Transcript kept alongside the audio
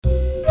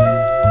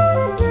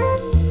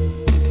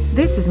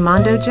This is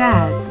Mondo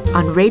Jazz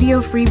on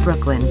Radio Free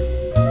Brooklyn.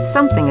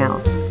 Something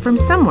else from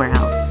somewhere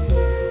else.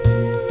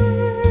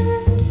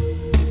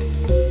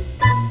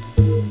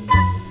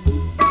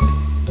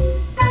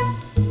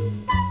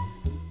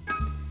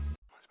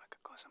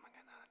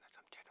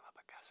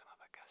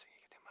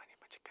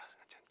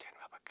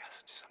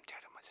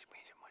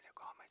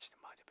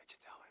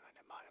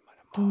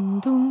 Dum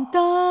dum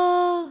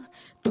da,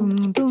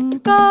 dum dum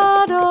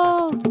ga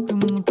do, dum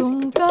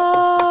dum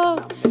ga,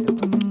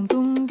 dum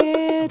dum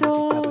ge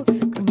do,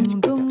 dum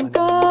dum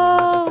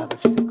ga,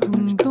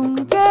 dum dum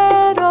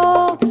ge do,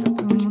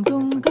 dum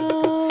dum ga,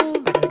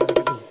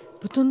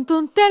 dum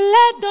dum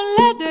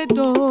de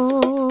do,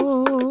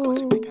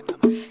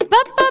 ba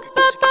ba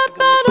ba ba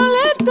ba do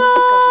le do,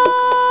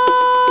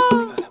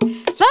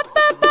 ba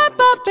ba ba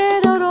ba be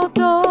do do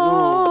do.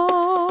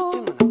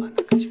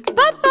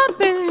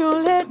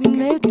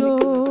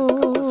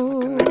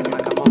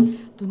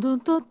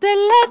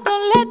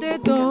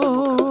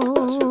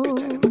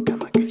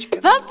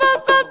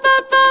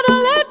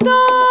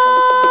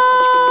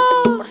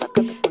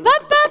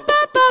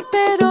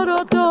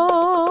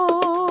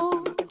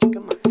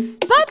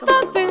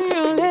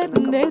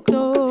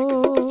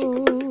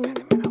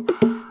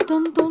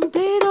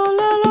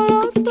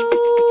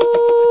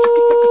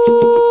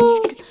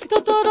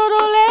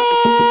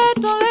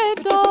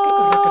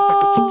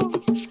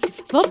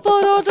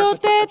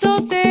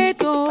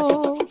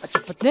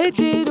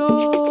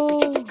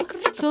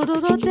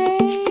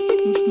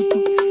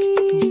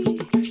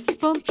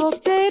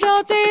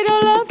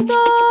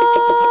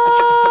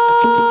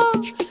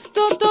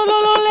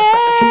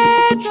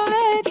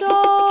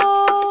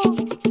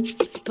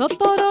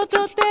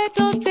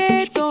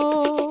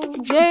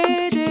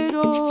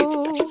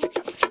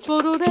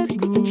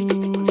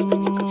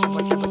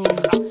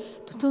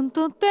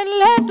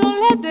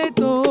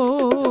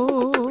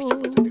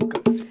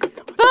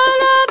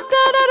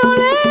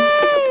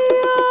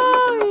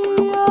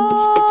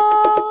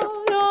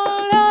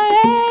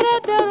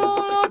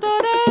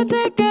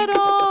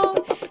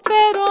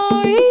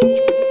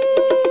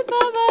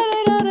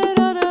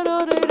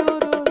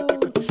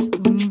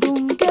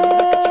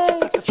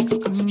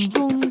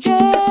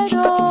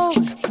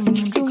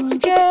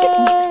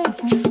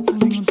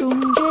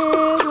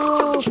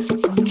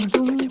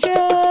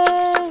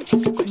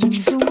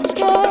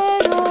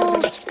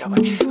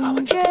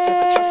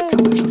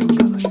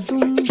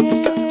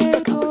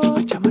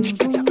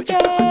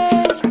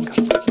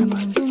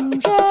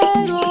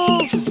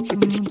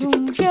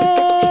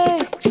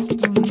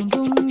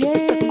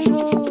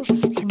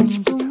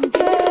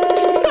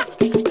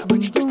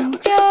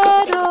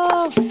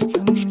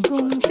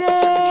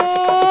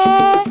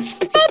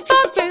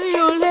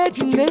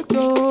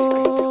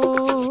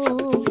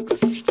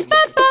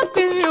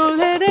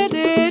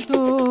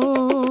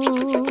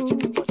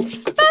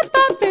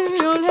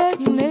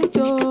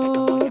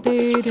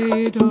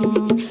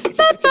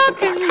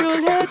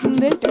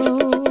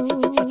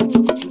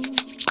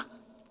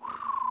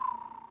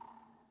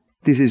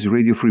 This is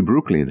Radio Free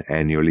Brooklyn,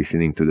 and you're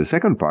listening to the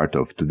second part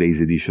of today's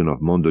edition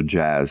of Mondo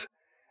Jazz,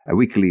 a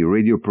weekly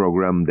radio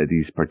program that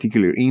is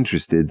particularly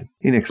interested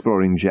in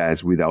exploring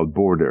jazz without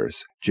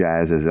borders,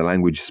 jazz as a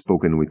language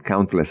spoken with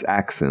countless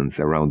accents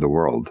around the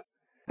world.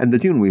 And the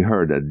tune we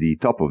heard at the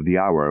top of the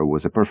hour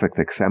was a perfect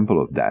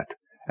example of that,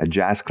 a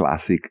jazz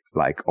classic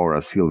like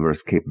Horace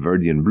Silver's Cape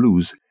Verdean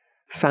Blues,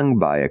 sung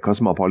by a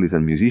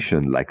cosmopolitan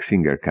musician like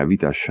singer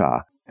Kavita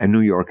Shah, a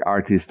New York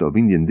artist of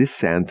Indian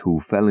descent who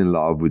fell in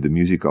love with the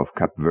music of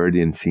Cape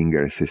Verdean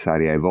singer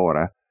Cesaria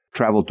Evora,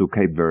 traveled to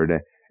Cape Verde,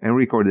 and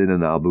recorded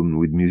an album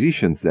with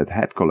musicians that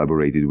had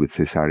collaborated with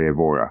Cesaria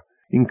Evora,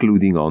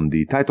 including on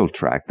the title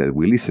track that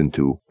we listened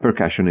to,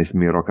 percussionist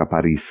Miroca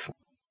Paris.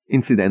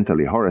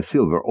 Incidentally, Horace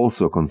Silver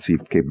also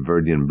conceived Cape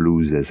Verdean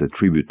blues as a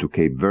tribute to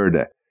Cape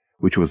Verde,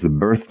 which was the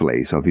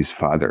birthplace of his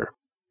father.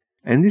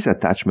 And this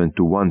attachment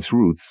to one's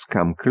roots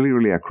come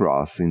clearly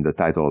across in the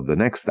title of the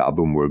next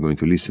album we're going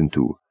to listen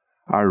to,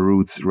 Our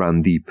Roots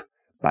Run Deep,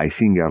 by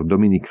singer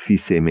Dominique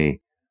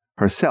Fils-Aimé,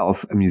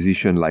 herself a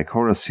musician like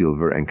Horace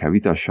Silver and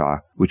Kavita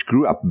Shah, which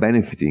grew up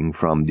benefiting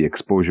from the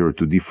exposure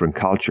to different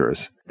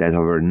cultures, that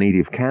of her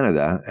native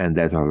Canada and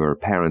that of her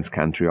parents'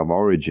 country of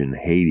origin,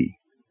 Haiti.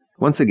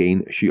 Once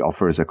again, she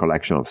offers a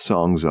collection of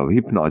songs of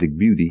hypnotic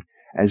beauty,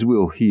 as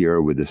we'll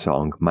hear with the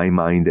song My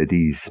Mind at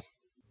Ease.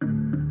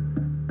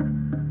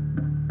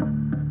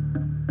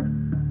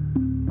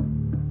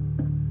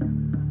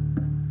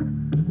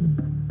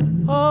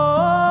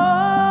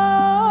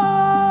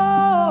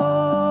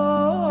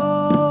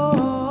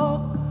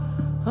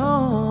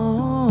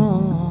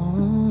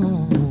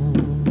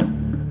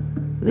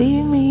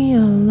 Leave me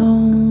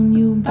alone,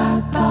 you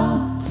bad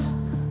thoughts.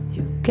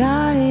 You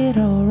got it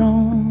all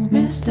wrong,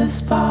 Mr.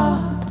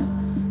 Spot.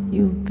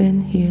 You've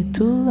been here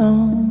too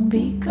long.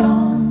 Be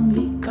gone,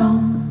 be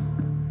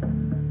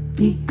gone,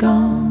 be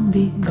gone,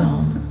 be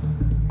gone.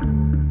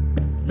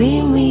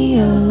 Leave me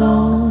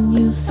alone,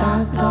 you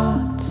sad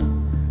thoughts.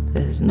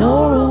 There's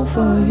no room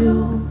for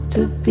you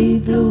to be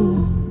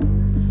blue.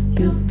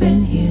 You've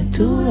been here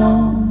too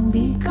long.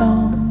 Be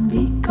gone,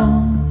 be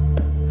gone,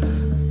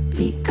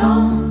 be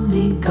gone,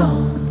 be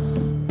gone.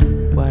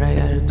 What I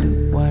gotta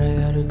do,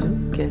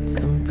 get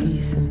some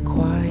peace and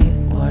quiet.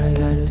 What I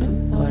gotta do,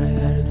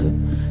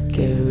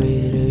 get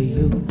rid of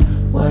you.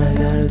 What I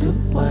gotta do,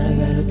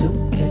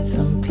 get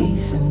some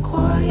peace and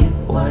quiet.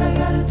 What I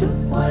gotta do,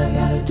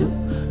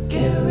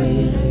 get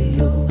rid of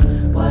you.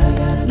 What I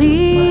gotta do,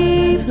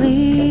 leave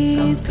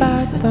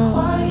bad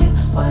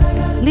thoughts.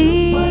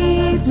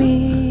 Leave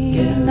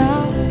me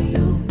now.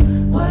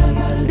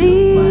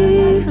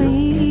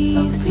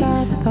 Leave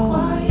sad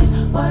thoughts.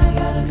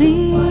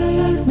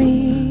 Leave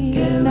me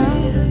now.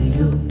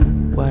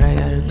 What I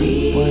gotta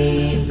do,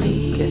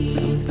 get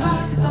some peace and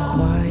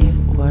quiet.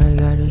 What I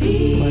gotta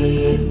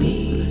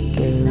do,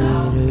 get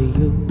rid of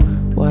you.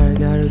 What I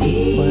gotta do,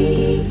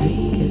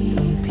 get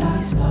some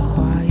peace and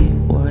quiet.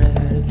 What I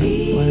gotta do,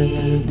 get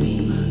rid of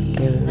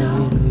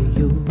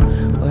you.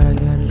 What I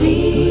gotta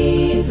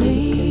do,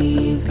 get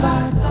some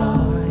bad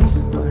thoughts.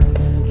 What I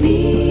gotta do,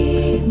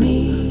 leave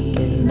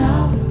me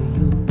now.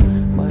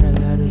 What I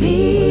gotta do,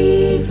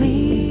 leave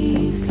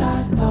some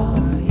sad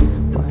thoughts.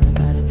 What I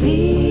gotta do,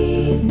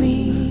 leave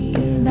me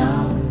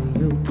now.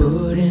 You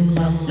put in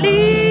my mind.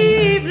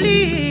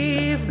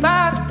 Leave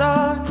bad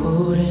thoughts.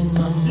 Put in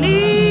my mind.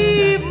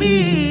 Leave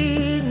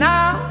me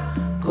now.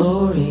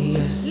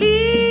 Glorious.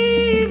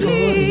 Leave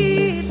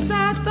me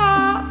sad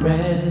thoughts.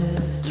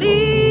 Rest.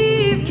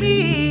 Leave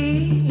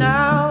me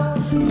now.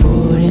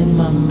 Put in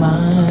my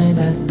mind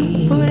at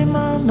ease. Put in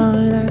my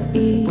mind at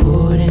ease.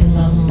 Put in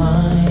my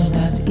mind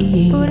at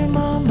ease. Put in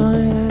my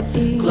mind at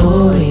ease.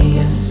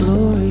 Glorious,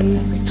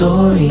 glorious,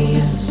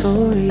 victorious,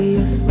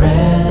 victorious,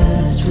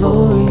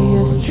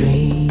 restful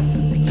dream,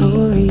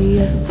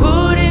 victorious.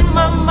 Put in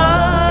my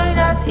mind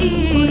at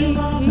ease.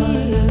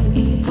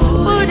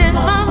 Put in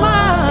my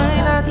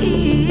mind at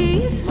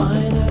ease.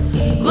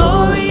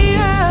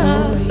 Glorious,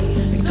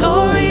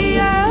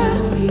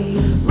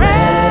 victorious,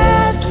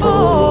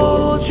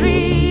 restful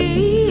dreams.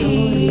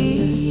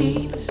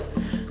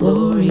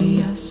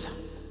 Glorious,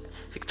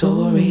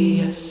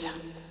 victorious,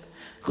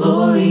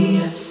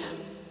 glorious,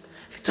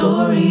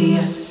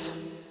 victorious,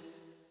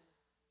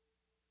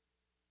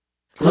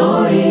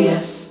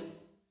 glorious.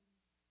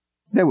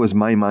 That was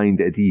My Mind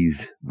at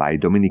Ease by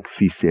Dominique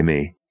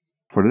Fils-Aimé.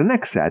 For the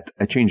next set,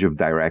 a change of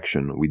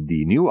direction with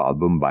the new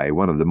album by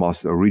one of the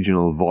most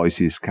original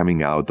voices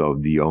coming out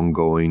of the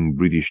ongoing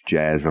British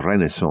jazz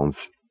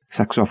renaissance,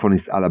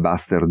 saxophonist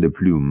Alabaster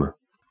Deplume.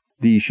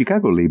 The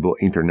Chicago label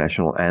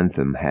International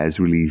Anthem has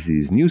released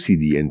his new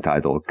CD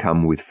entitled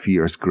Come With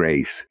Fierce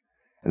Grace,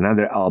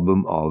 another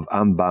album of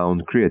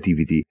unbound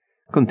creativity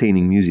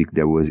containing music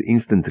that was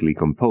instantly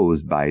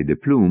composed by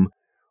Deplume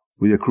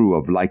with a crew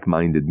of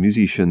like-minded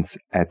musicians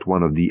at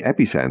one of the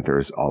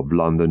epicenters of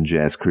London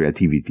jazz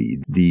creativity,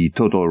 the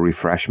Total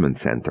Refreshment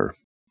Centre.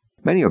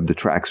 Many of the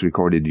tracks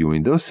recorded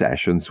during those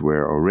sessions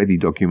were already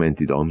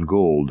documented on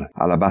Gold,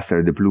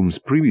 Alabaster Deplume's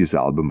previous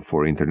album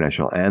for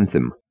International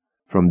Anthem.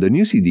 From the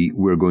new CD,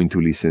 we're going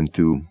to listen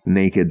to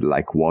Naked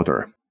Like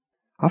Water.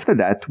 After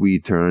that, we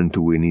turn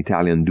to an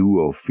Italian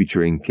duo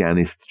featuring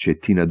pianist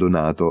Cettina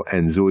Donato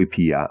and Zoe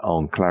Pia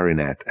on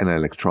clarinet and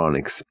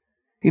electronics.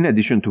 In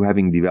addition to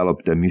having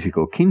developed a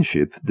musical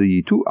kinship,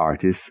 the two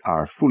artists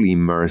are fully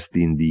immersed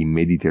in the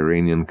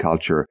Mediterranean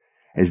culture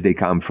as they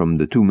come from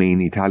the two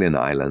main Italian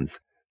islands,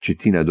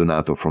 Cettina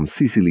Donato from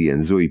Sicily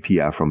and Zoe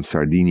Pia from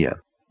Sardinia.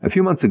 A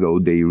few months ago,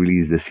 they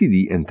released a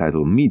CD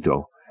entitled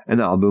Mito,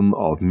 an album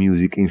of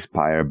music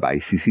inspired by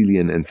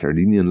Sicilian and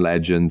Sardinian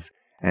legends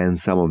and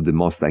some of the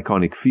most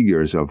iconic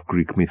figures of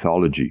Greek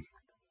mythology.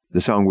 The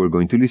song we're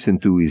going to listen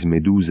to is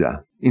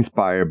Medusa,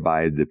 inspired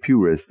by the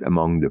purest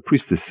among the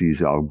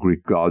priestesses of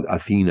Greek god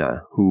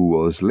Athena, who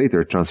was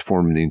later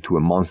transformed into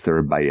a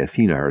monster by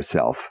Athena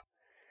herself.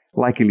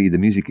 Luckily, the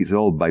music is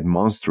all but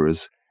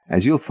monstrous,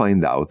 as you'll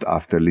find out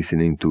after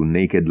listening to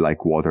Naked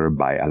Like Water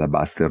by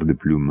Alabaster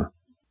Deplume.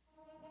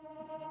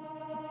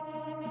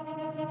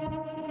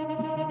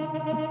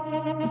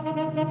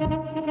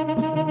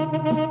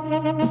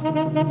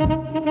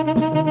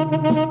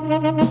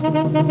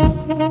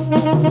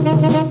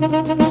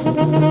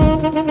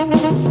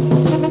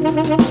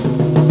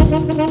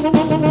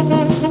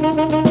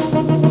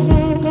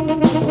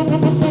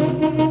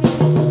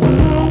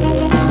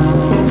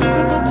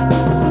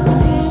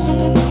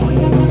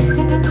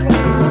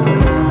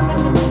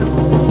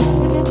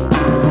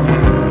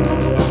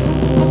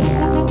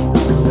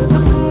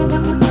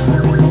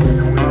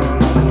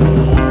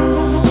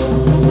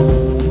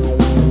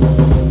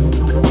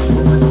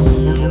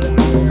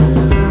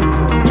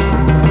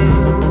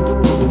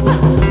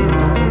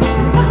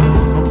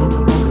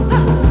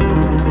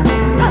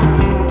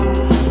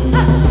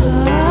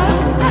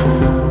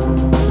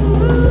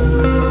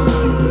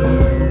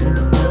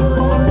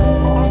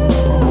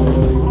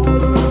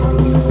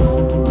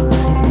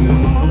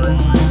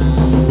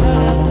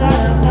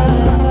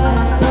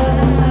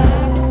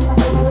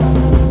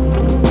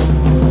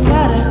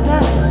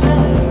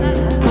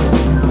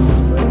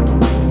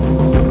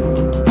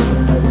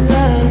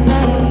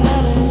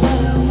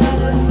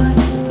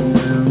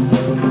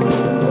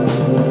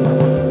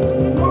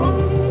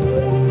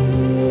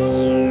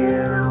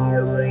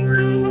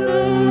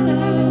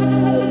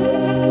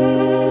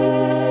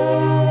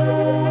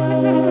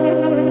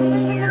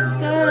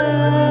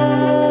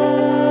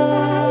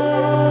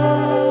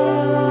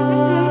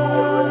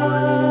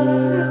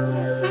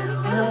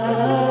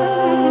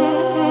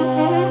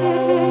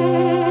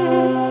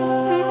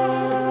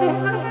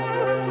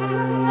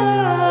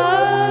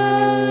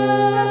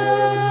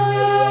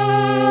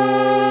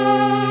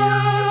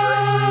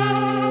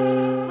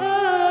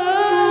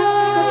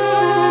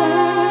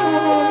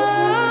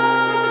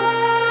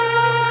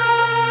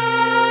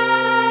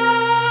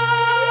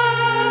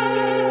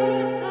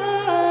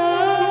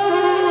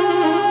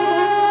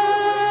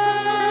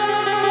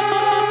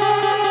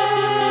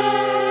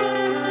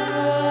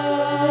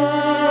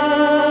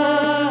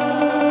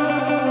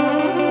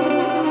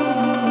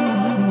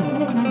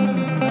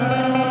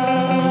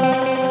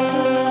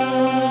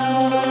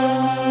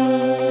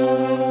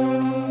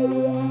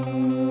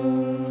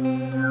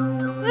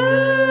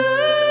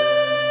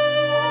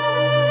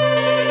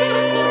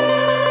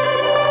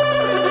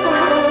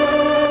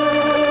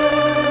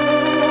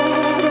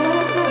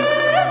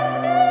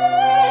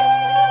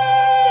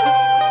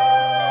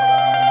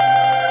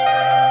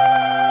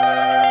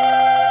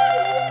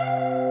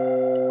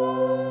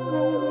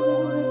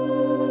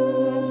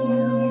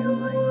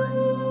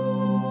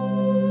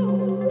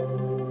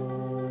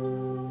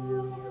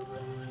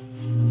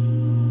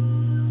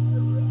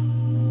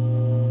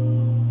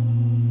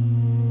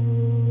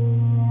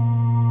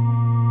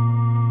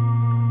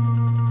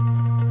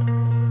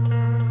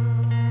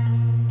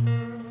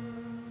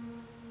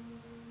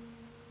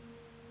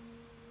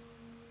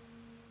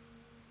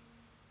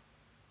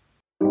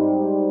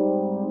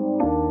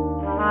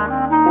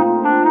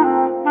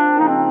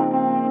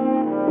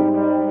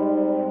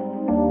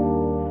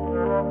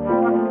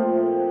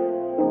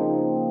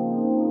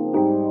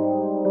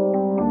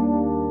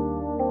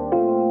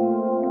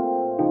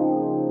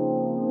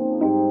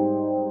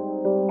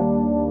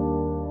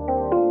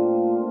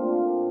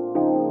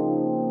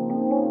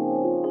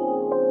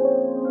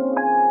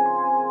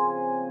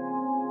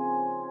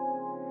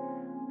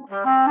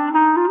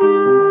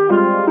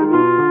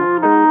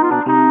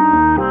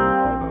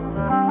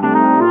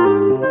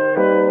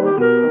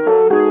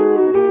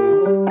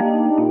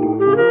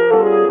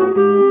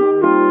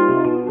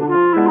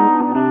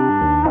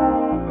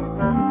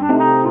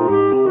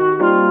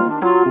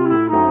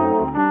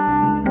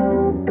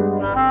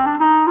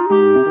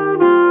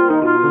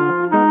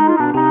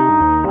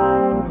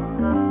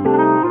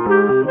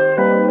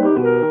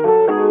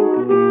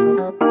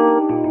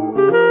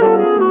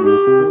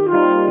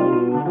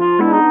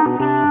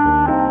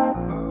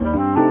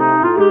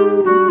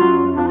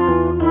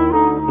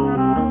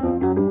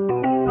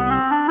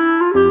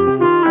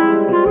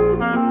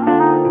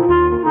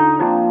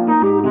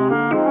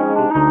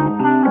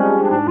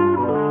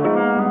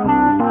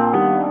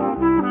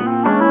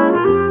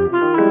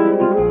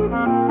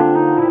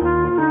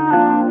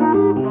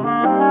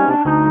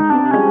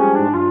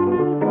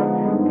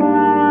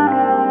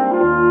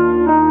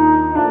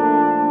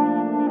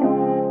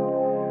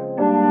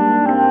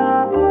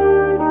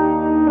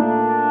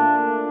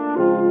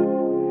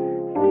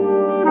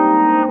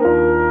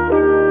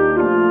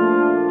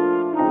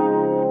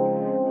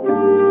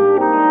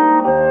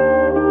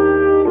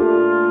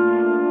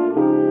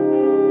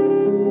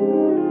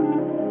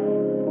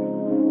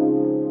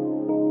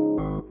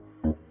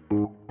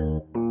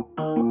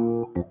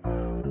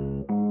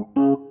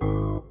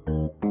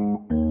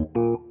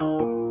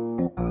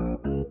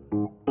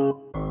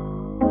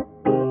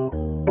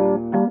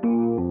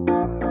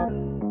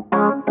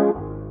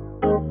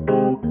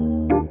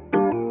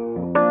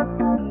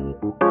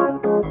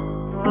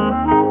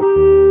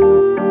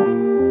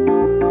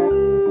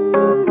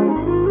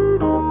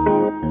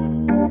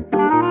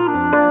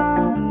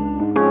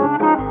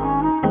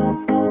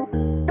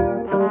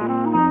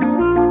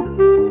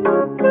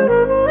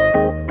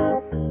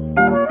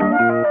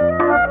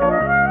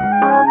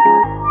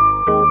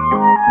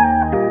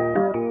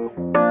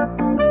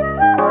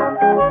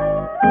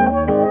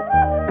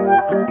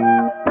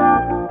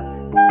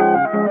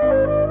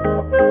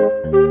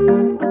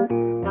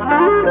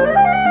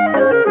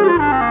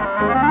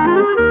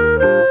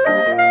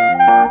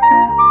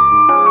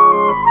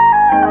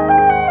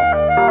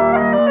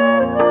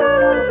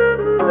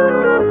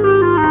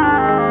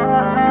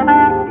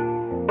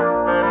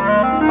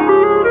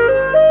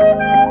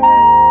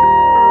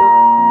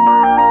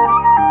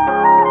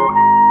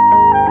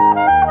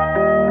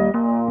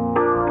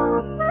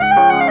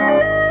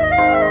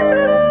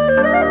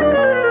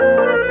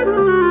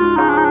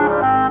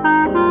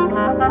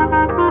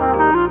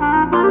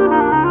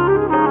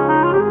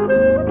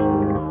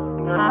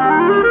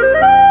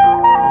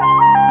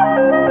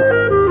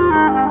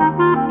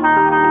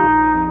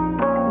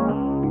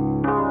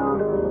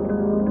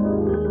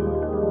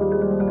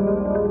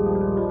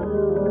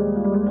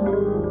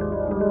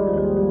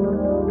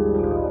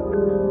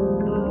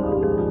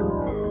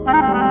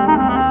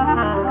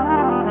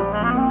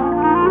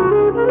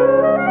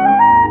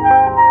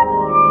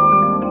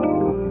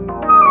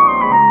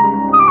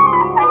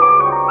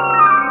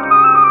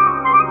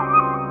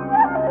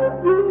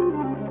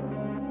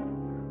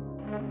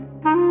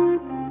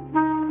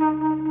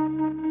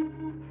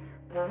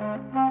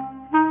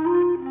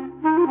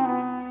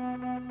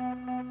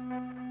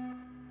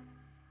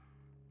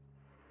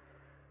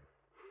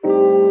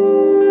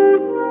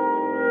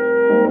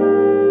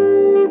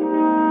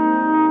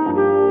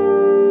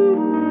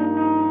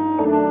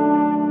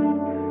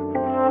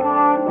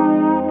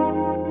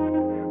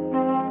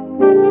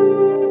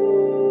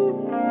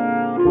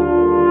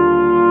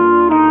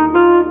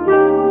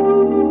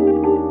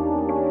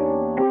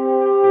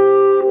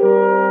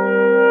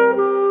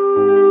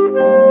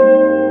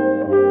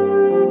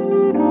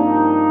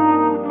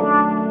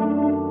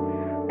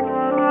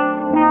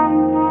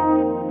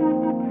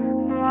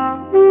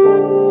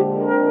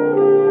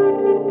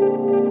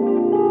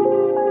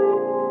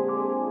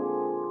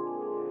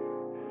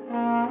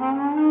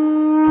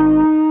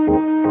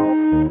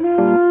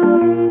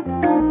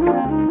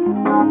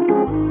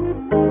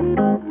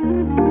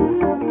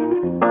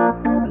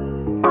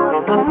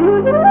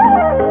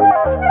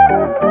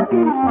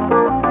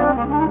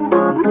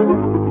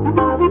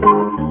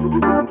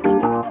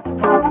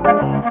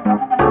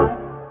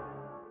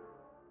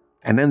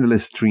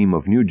 endless stream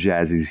of new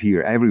jazz is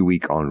here every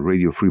week on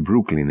Radio Free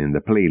Brooklyn in the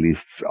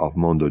playlists of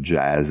Mondo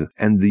Jazz,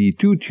 and the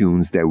two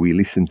tunes that we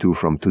listened to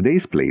from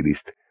today's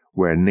playlist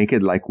were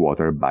Naked Like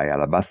Water by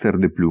Alabaster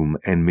Deplume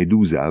and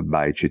Medusa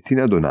by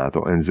Cettina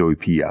Donato and Zoe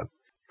Pia.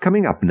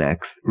 Coming up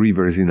next,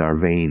 Rivers in Our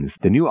Veins,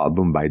 the new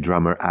album by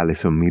drummer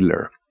Alison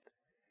Miller.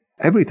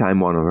 Every time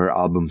one of her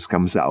albums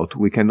comes out,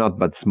 we cannot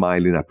but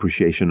smile in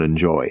appreciation and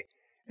joy,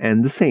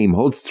 and the same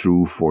holds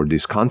true for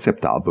this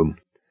concept album,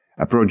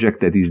 a project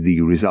that is the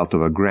result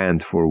of a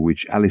grant for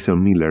which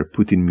Alison Miller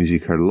put in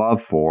music her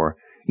love for,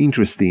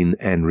 interest in,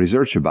 and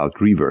research about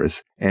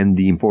rivers and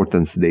the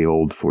importance they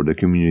hold for the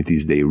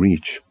communities they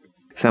reach,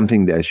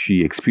 something that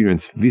she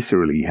experienced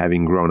viscerally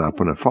having grown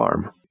up on a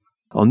farm.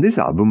 On this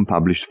album,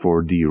 published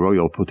for the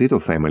Royal Potato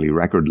Family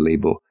record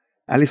label,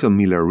 Alison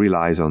Miller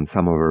relies on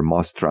some of her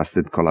most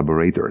trusted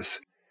collaborators: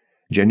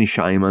 Jenny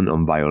Scheinman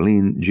on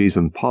violin,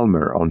 Jason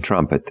Palmer on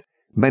trumpet,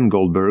 Ben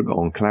Goldberg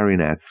on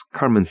clarinets,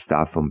 Carmen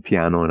Staff on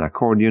piano and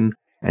accordion,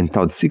 and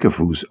Todd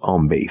Sikafus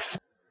on bass.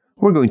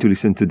 We're going to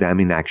listen to them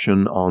in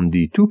action on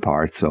the two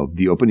parts of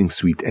the opening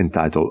suite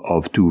entitled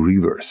Of Two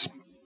Rivers.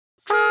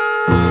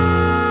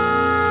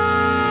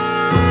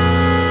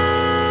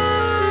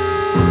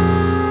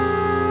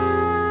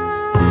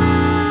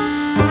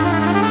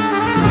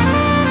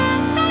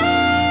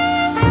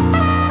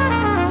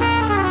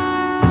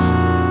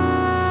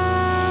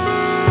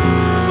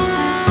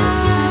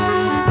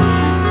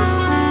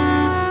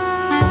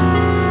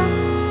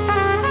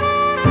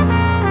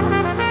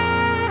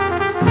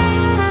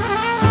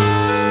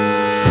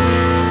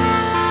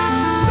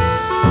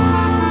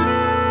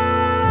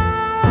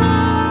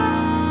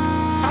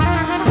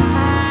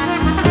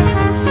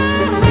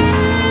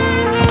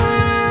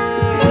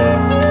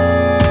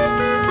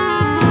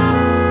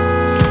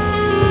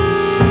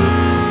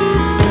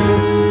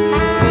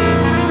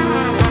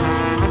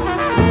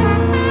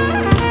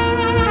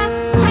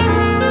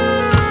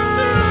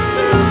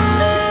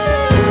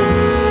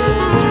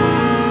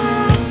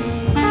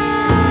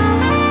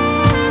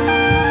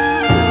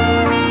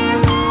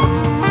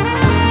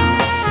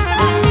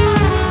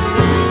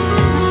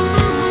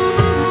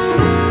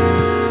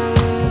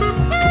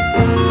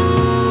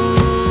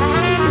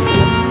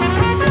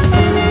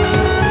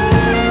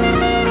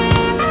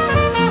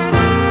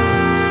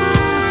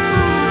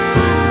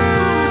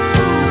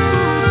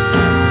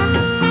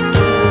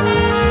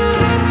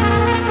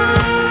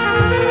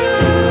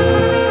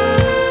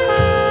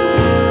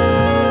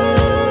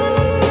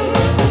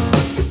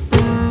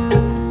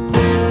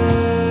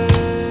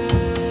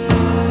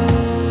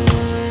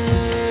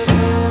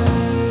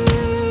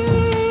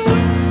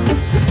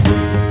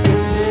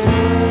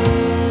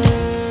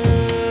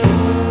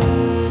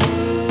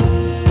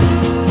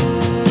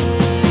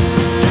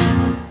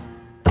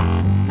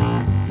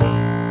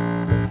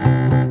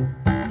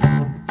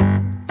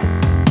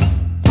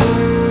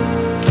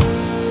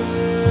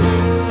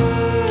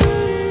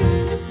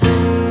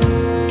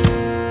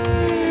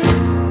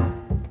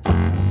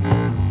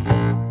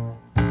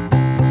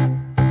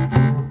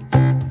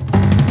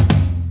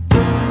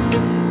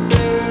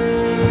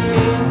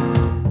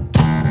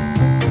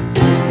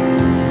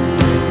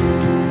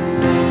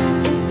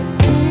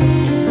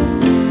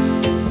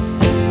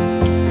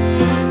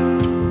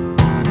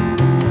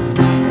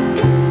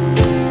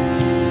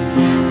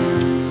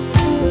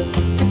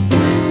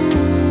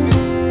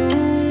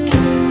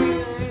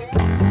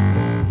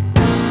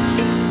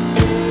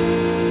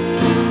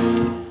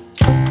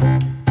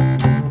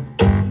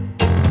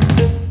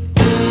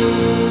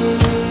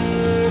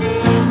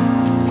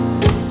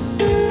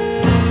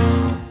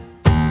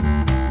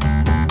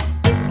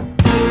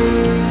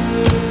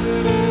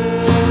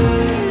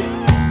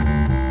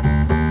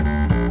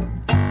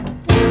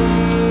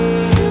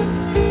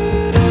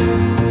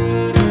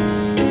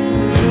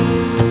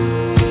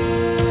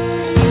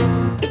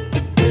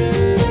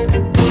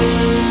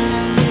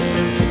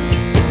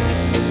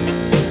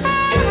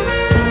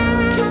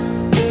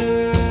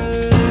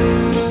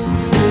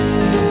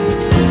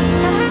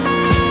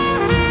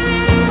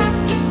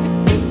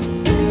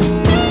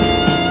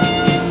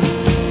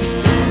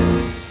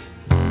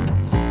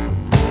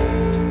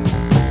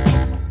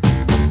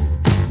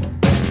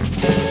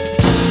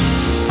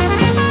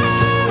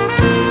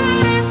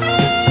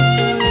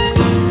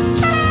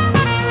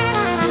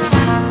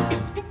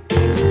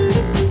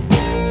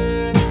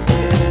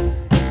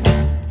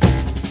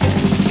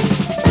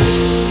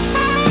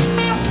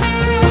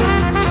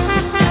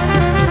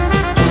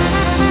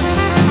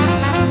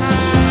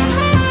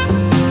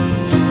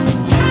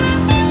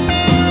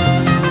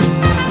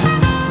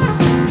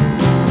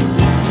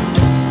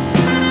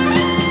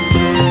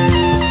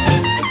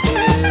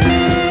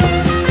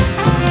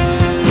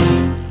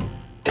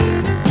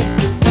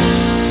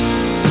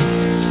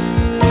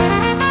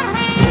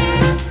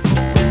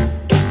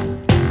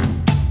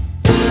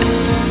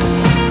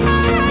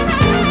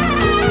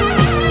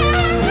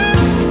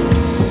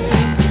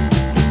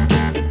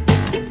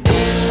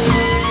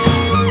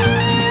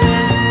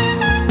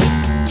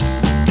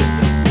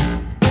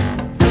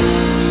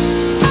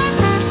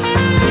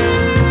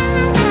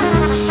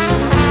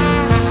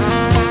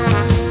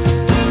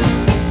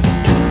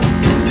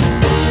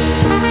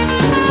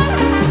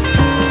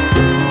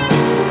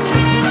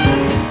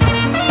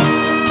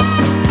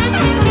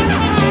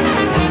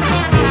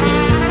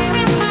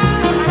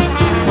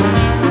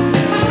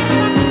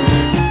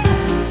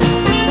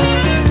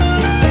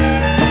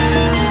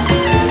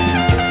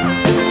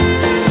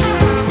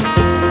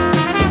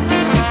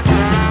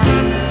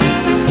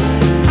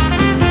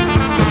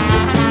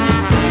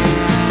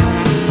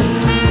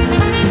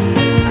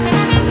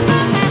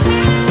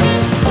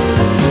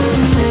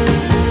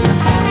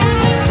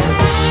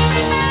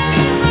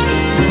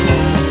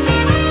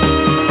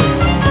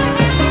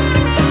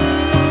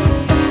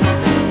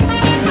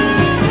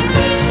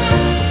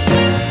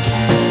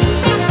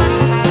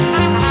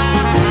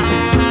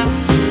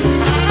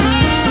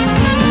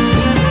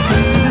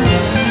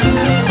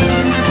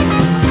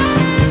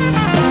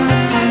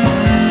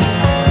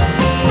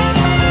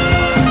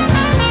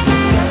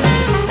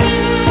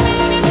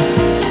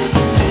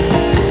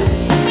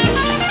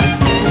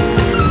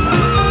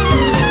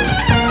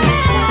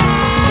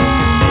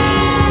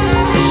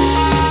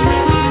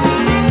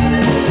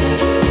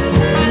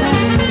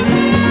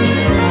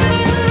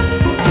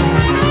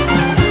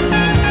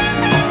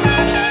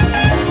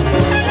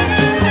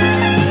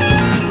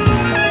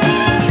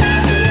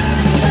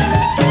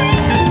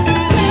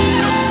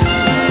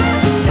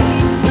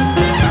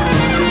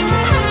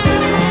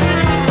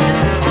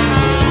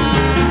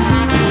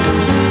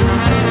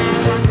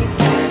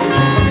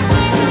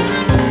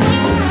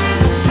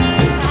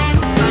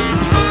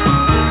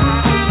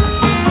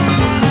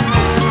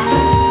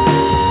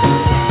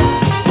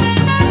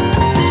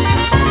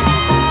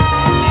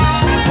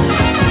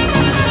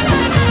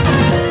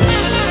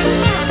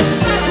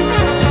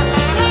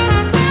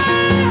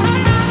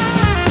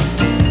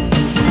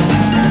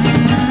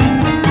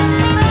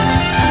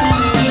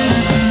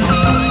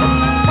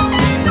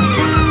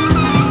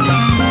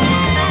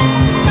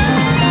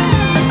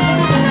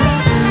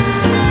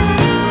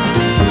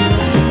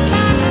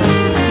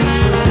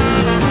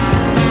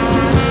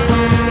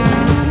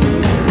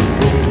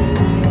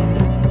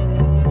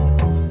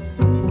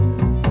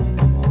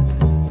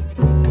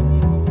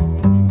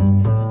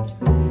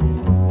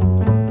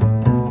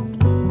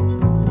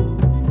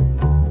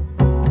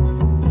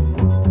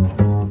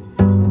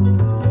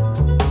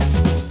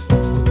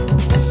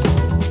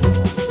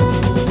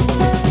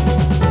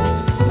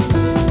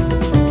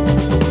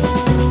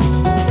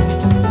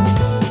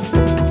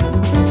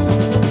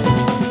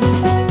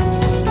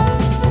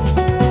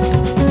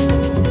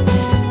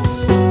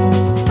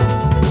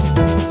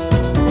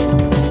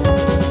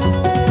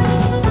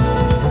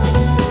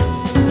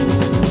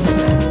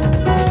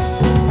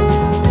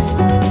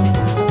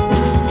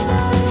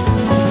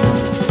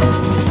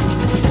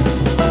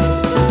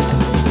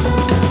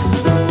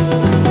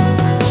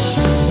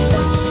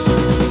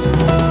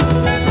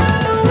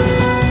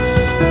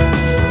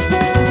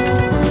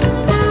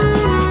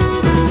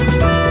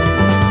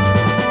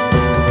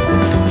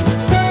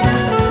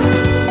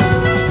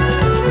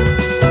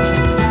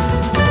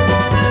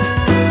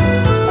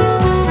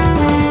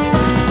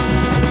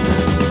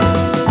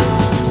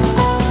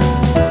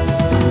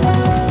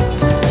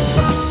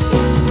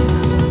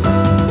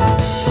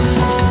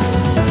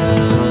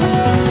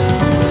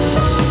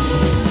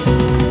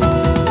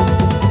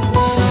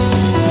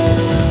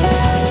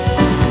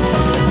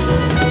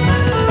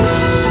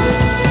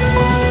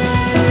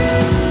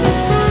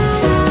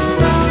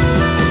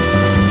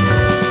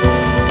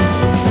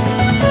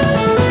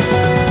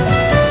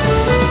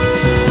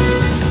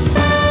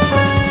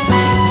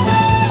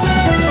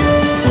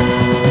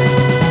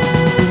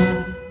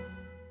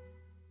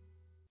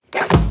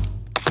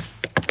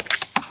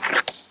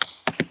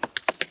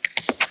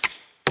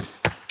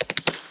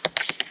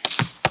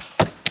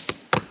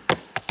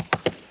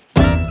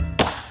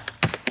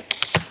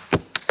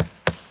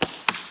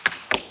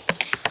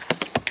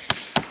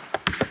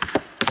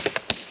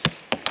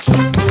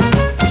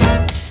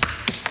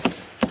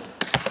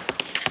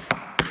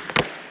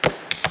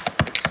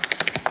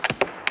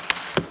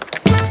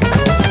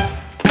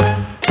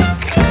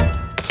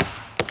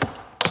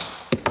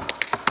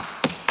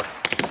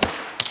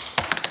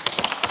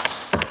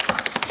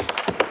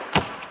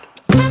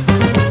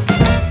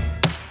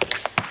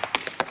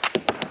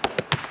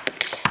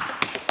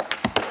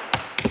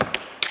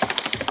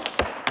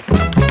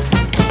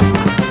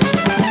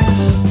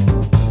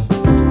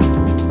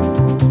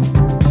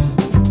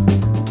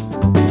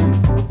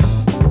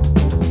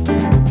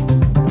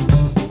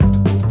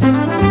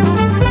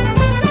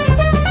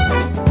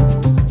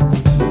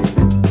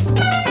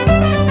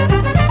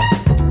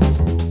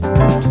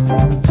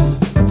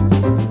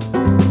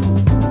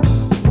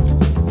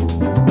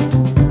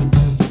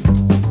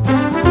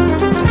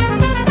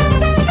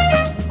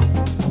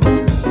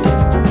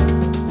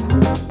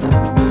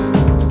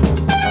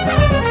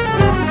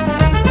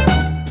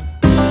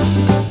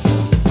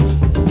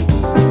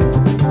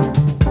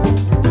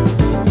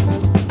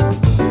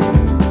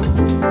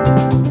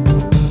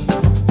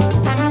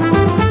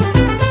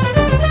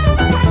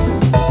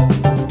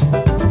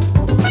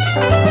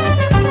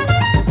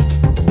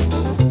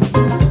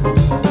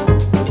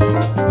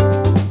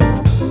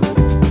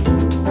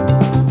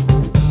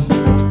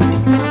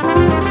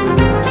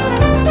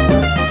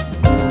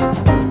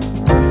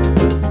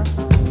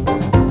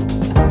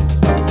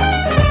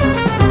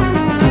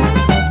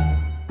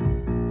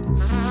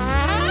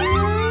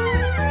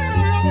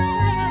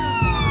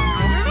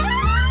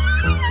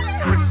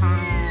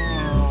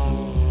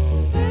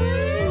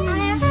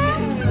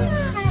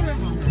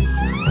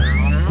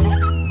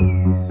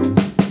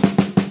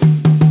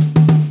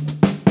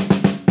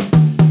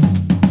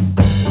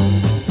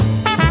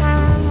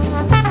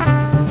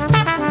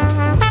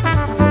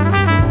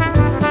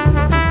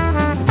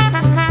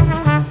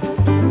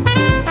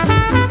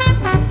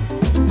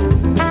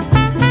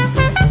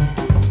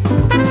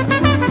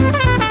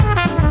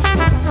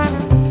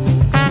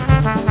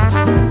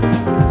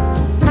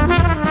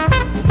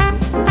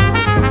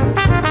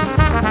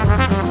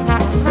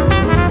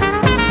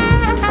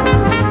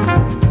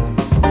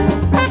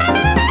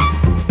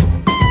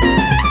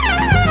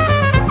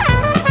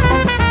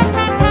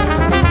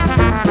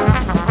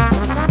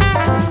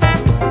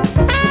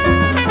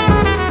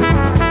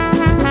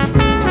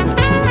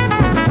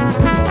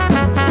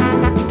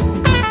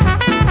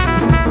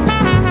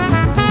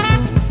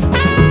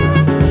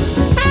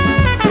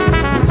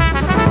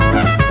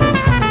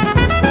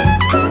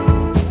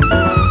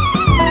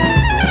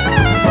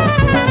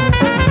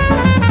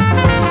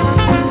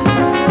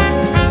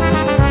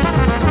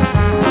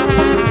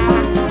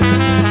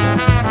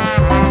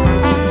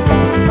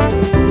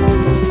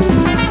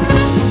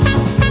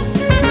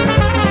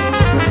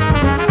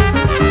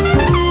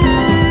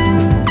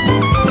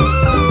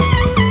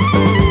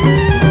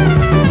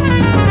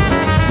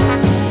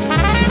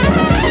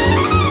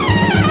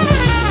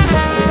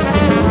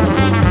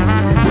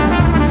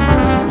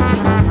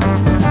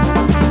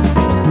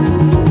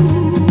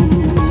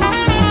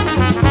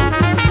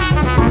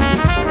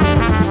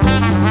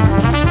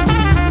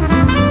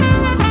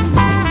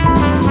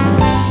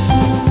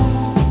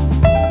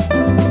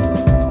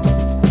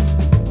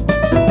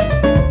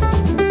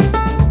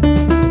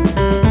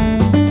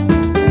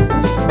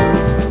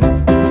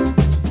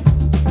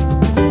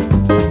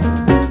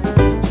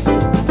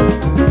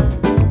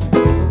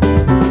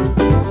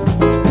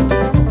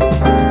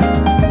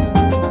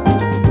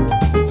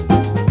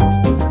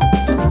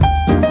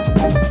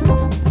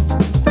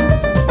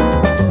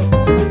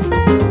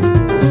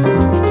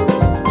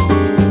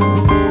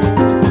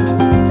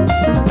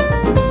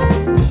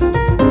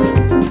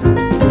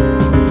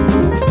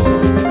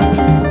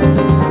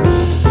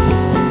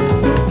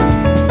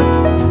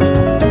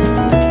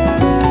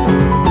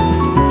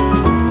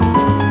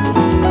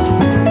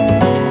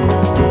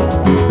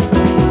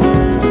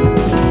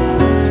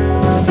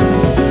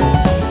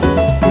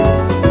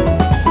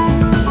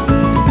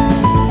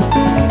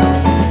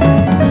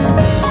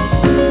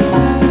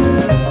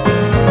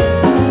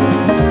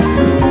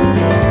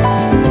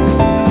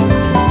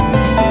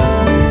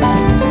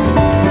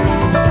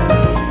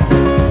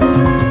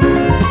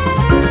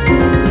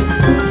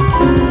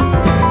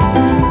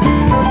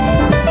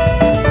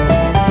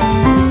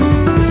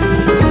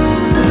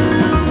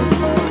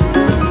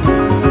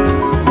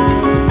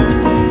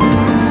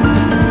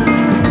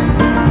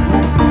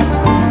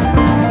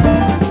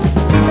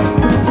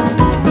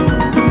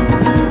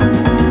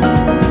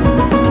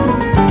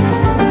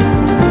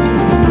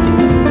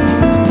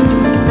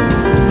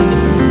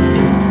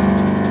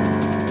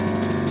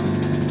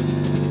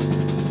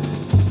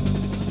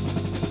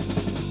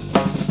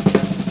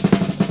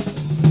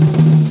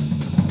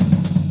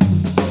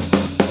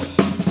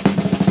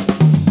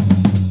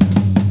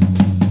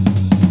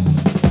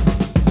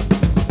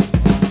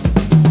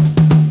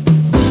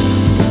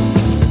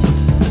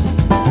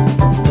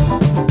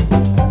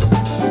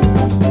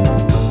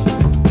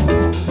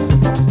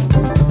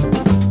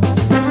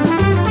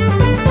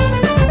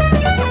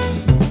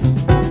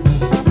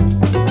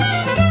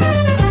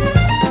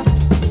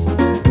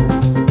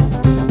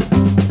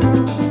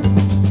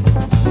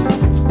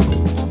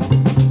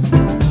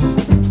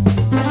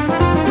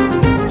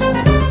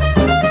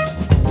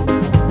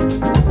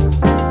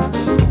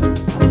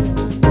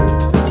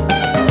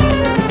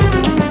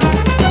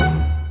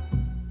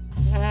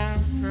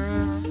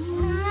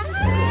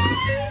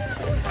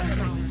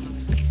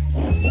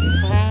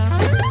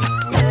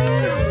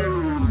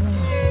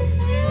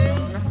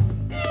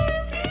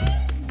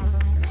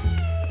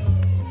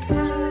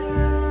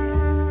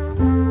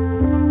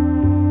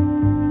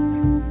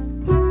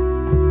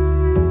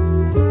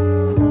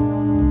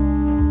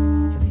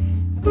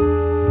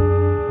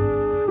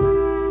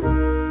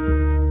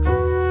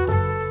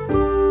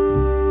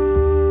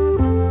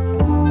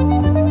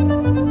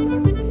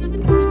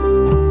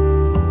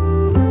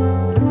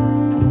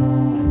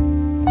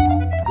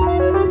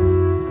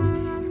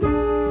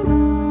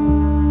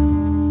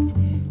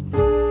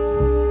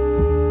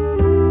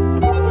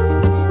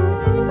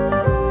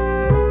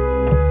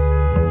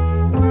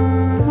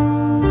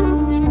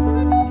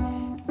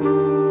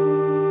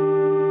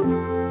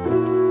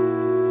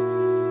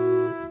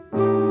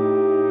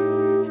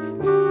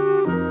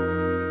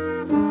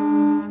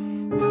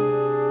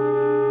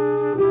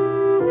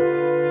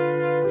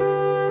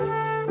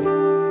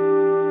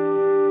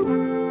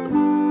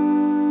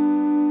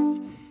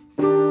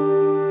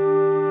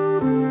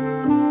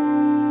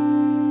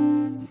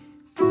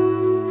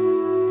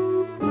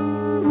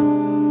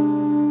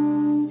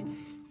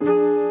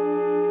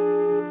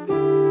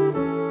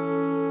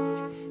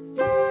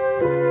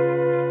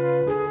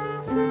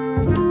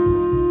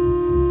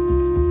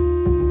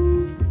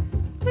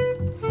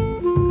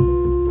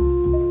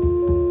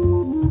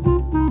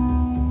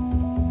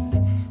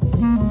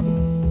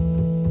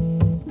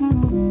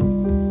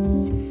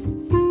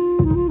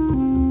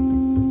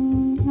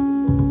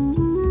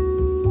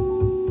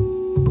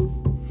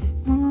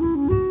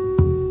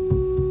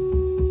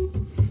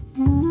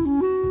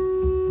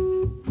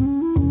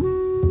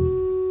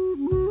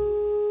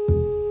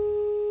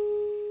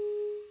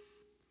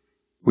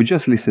 We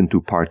just listened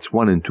to parts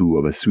 1 and 2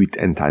 of a suite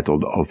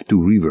entitled Of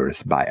Two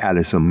Rivers by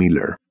Alison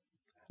Miller.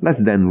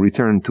 Let's then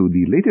return to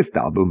the latest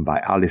album by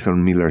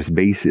Alison Miller's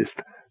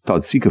bassist,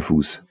 Todd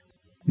Sikafus.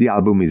 The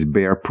album is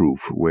Bear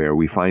Proof, where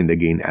we find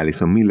again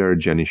Alison Miller,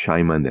 Jenny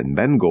Scheinman and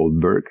Ben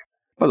Goldberg,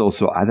 but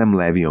also Adam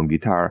Levy on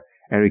guitar,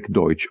 Eric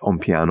Deutsch on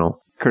piano,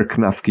 Kirk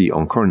Knafke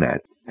on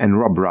cornet, and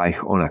Rob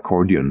Reich on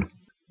accordion.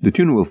 The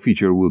tune we'll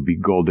feature will be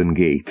Golden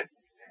Gate.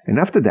 And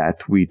after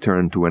that, we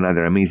turn to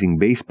another amazing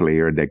bass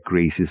player that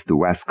graces the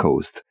West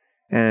Coast,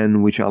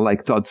 and which,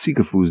 unlike Todd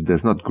Sikafus,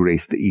 does not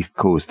grace the East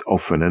Coast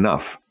often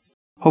enough.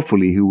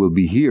 Hopefully he will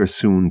be here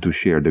soon to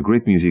share the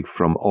great music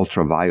from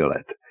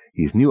Ultraviolet,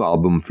 his new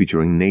album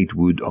featuring Nate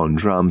Wood on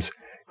drums,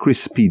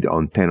 Chris Speed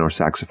on tenor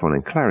saxophone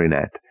and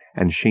clarinet,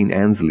 and Shane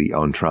Ansley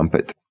on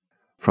trumpet.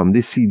 From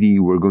this CD,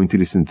 we're going to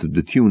listen to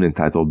the tune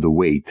entitled The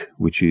Wait,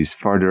 which is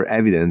further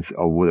evidence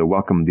of what a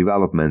welcome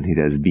development it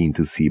has been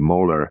to see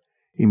Moeller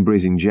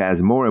embracing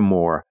jazz more and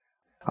more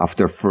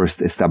after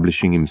first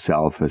establishing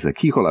himself as a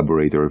key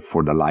collaborator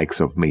for the likes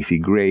of Macy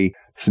Gray,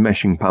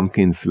 Smashing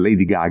Pumpkins,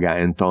 Lady Gaga,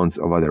 and tons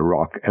of other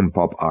rock and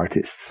pop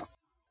artists.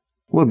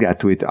 We'll get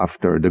to it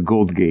after The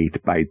Gold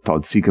Gate by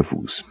Todd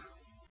Sikafus.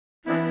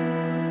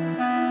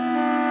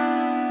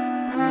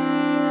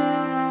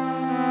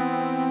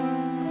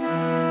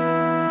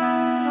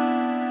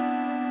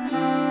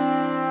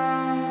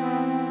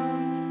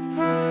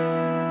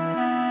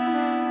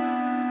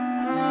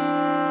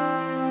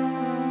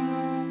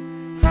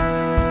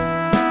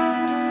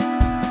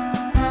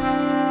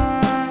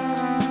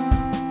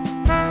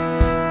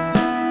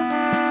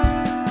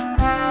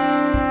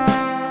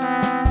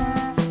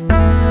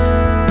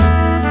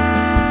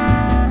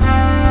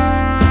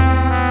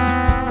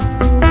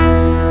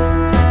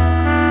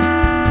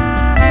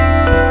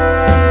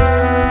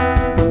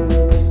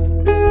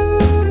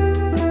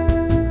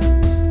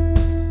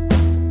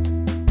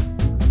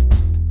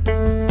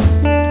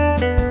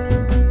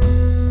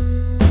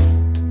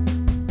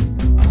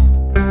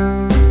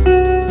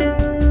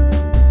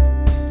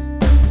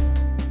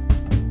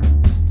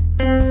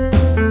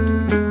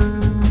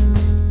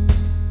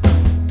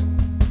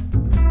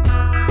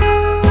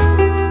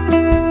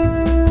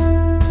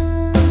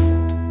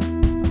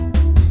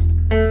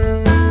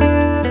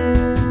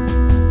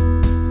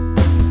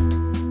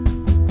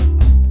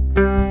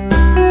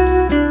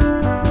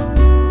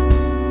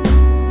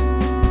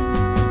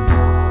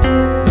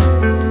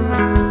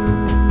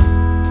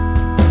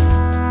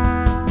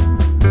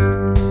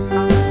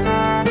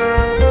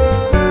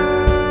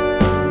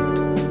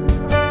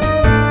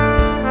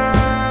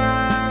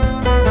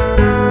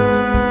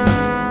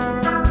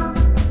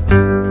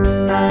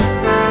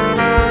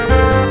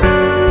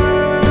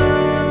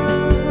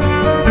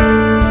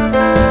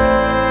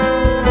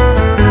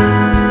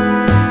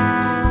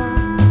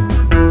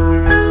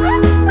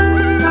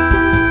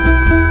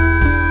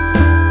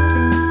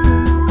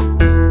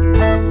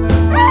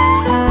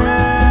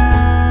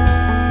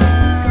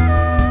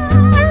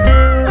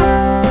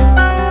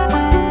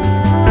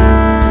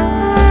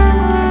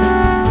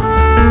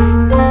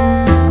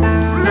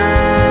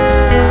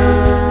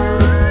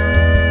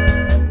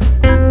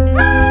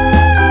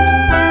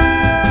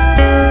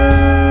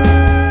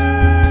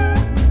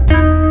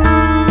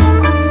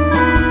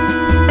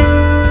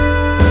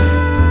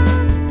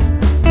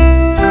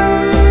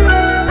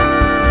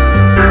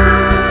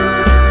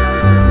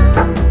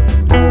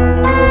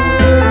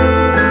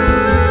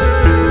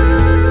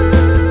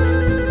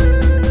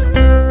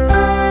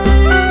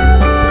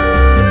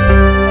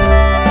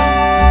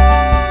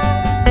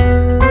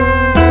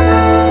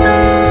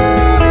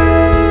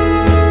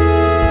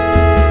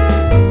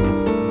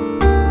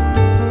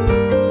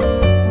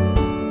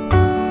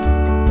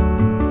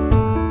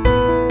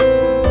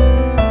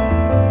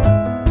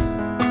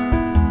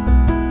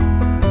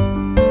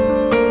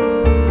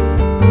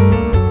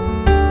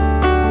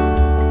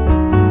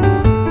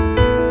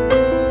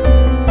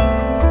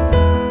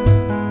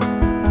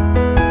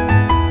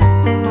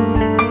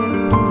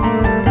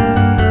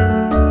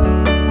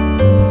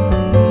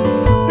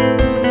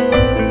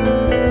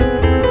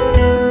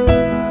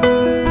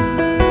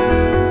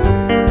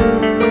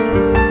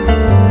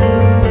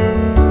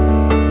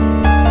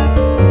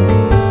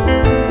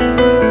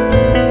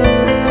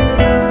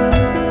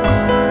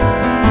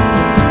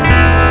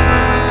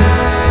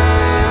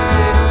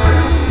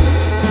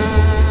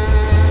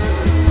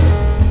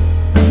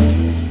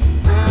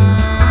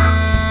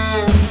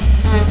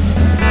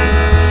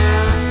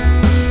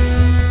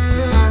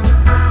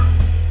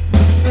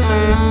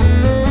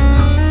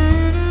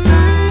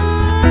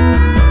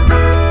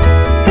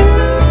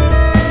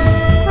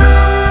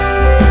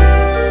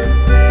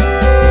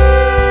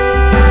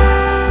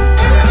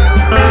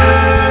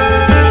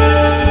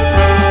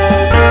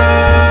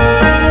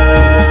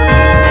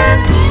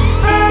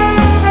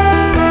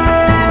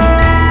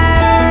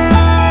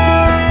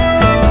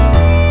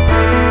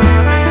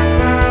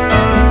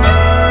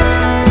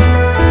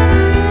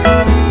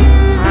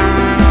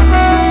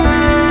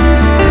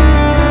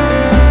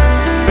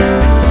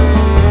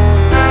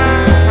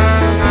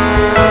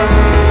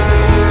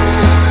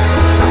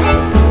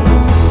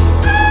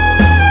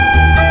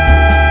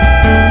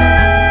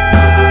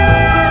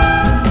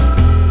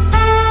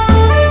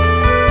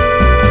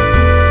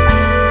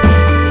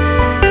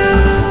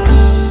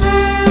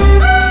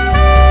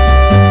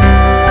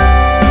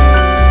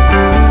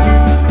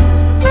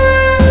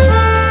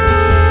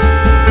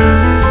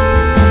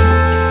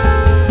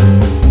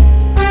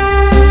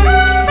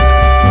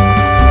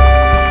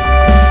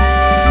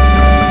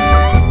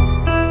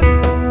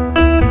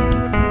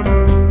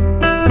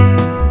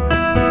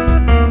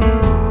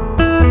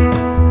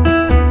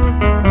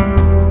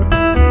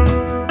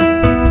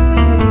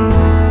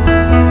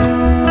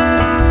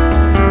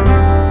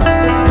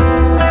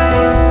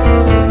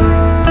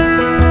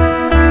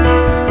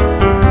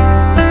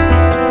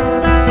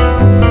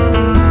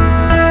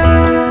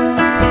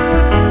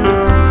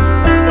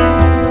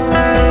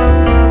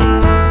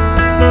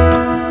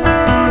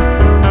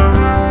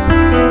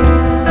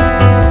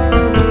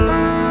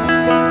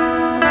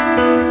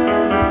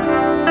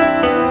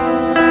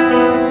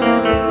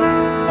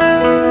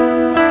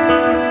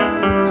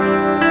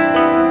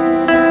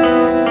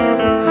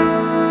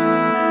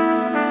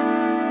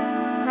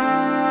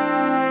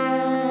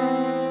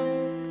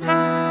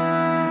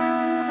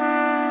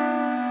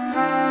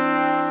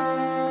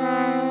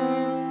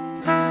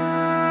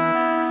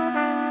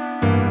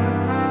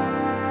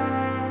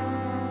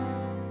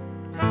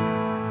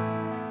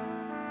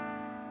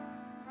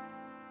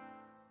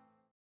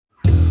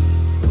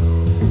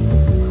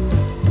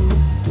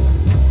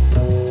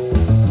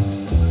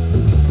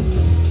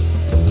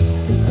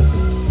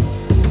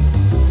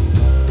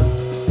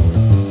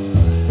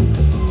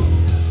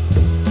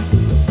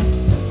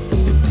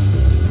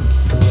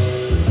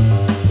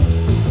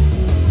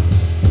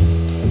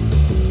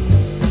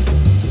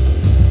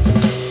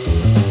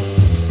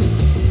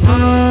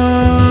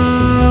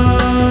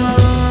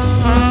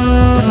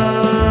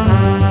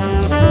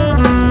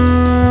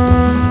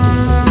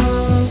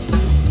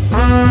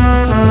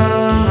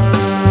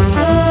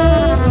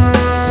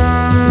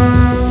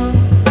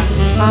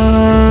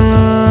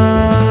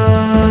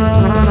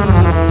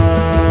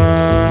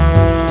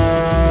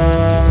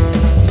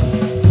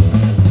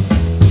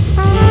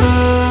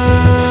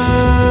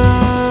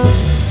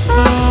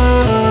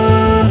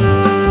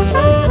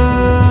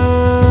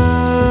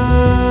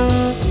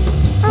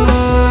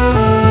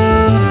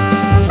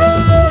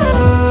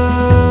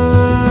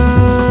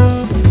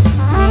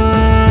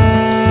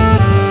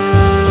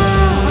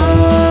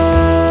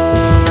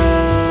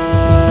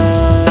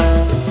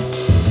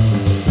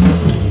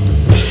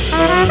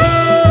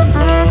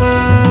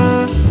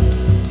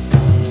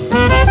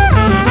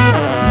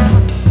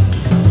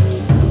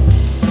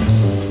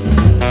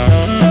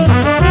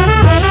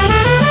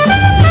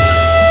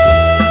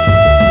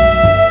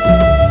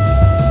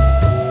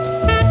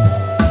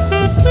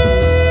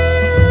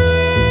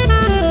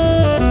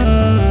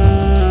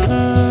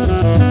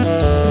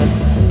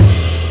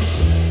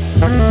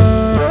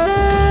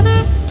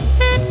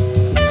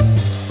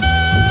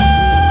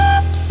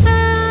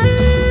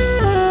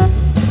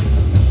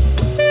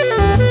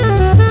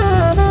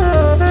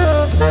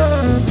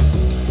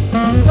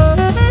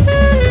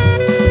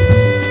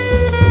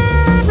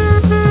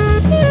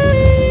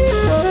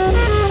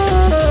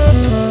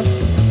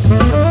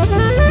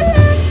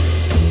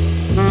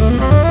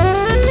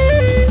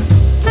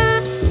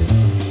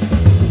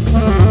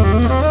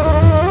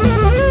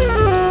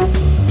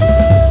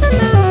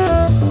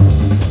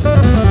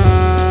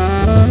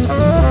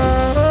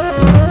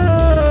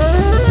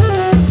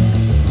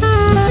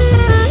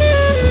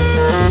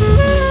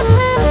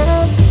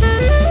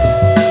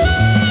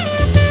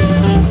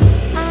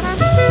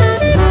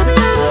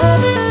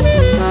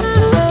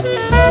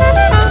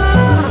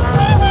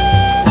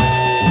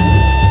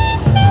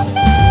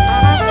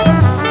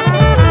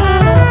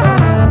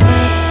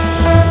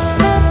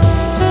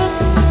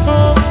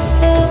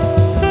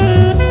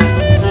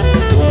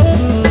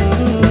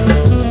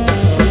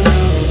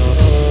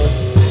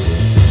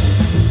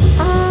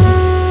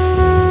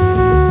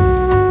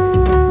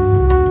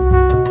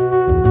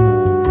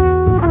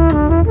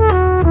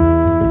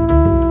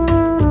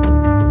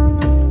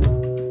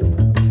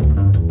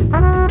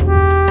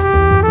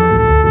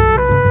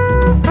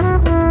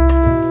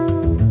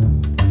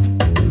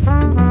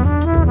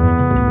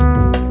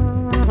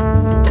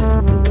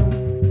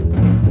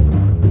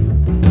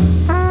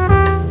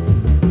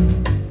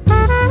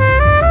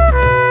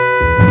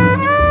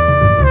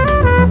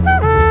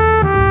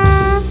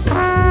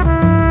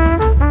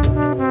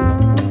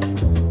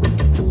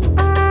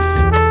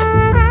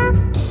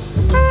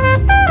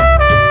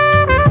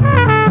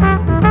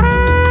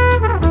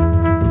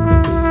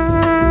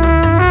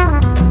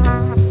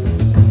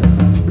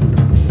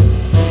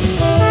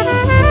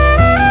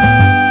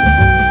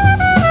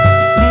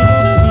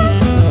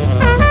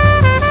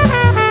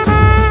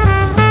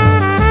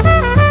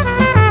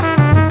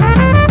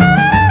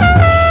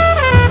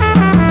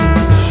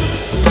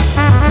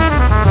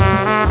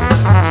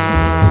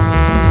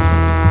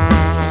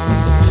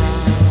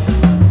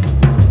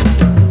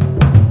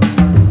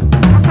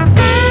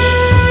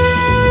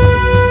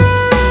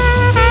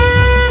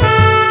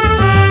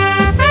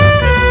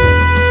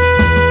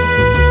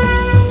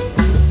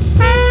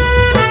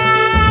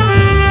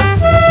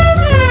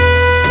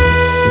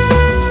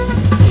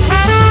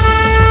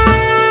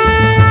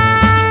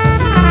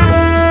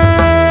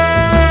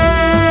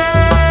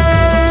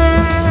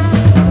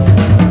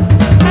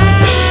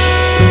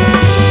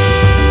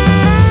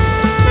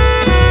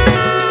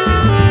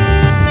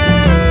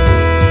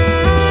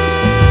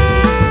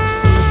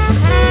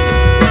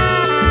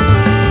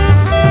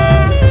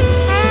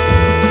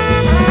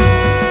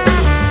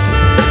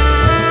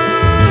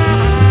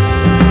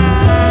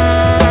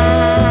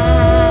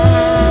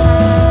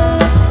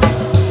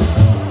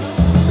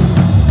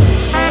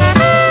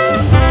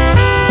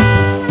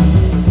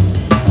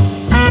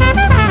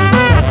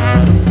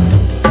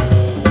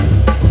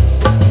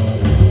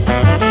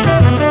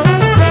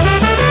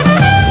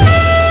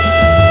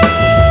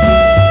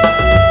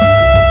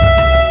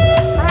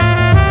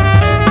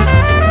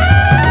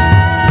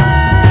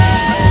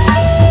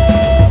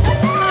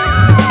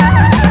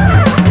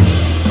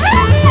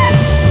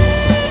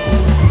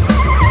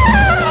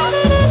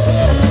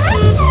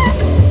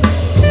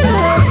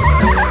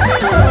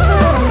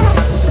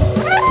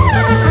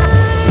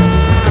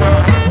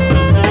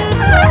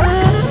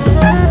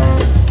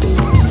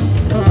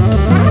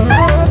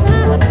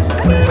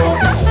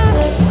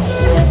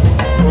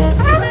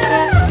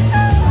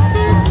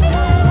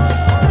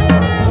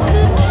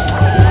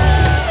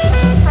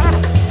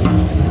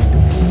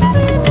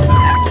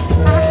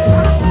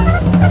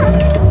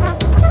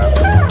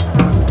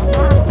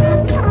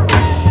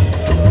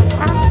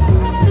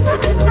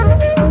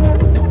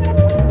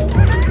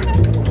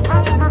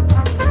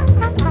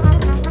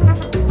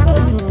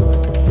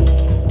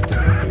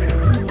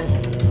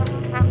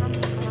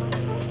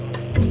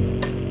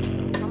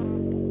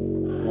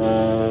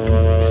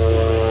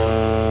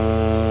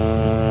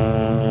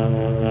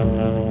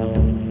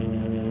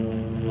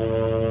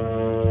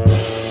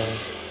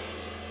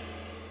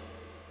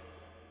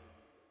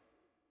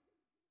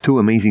 two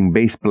amazing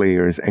bass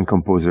players and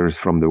composers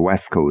from the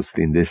West Coast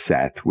in this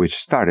set, which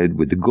started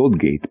with The Gold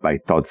Gate by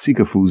Todd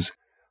Sikafus,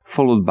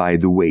 followed by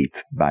The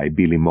Wait by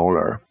Billy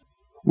Moeller.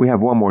 We have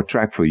one more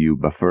track for you,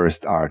 but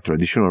first our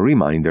traditional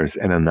reminders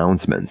and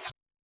announcements.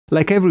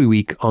 Like every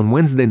week, on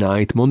Wednesday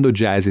night, Mondo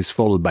Jazz is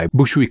followed by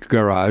Bushwick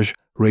Garage,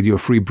 Radio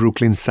Free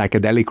Brooklyn's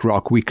psychedelic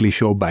rock weekly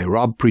show by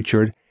Rob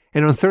Pritchard,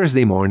 and on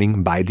Thursday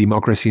morning by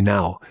Democracy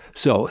Now!,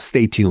 so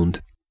stay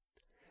tuned.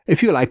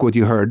 If you like what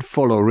you heard,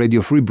 follow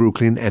Radio Free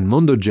Brooklyn and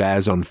Mondo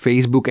Jazz on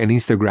Facebook and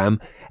Instagram,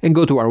 and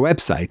go to our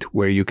website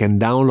where you can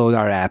download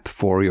our app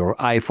for your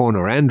iPhone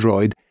or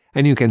Android,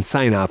 and you can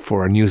sign up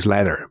for our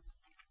newsletter.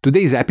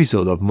 Today's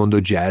episode of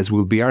Mondo Jazz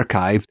will be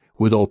archived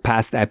with all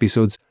past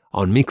episodes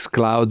on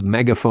Mixcloud,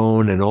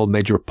 Megaphone, and all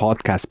major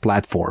podcast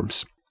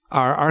platforms.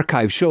 Our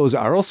archive shows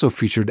are also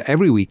featured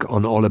every week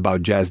on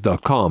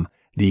allaboutjazz.com,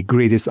 the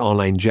greatest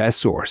online jazz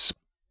source.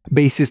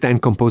 Bassist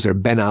and composer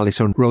Ben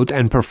Allison wrote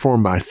and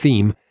performed our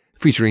theme,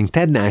 featuring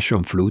Ted Nash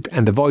on flute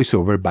and the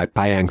voiceover by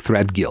Payang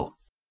Threadgill.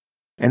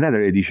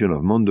 Another edition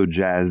of Mondo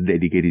Jazz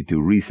dedicated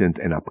to recent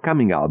and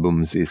upcoming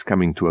albums is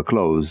coming to a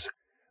close,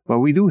 but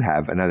we do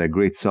have another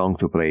great song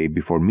to play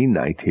before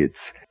midnight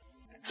hits.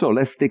 So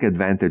let's take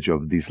advantage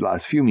of these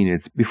last few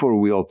minutes before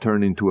we all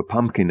turn into a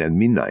pumpkin at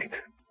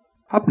midnight.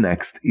 Up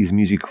next is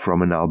music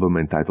from an album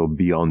entitled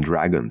Beyond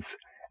Dragons,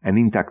 an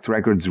Intact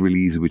Records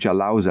release which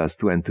allows us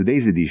to end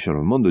today's edition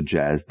of Mondo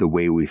Jazz the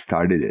way we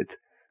started it,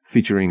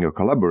 featuring a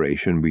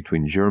collaboration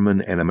between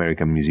German and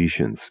American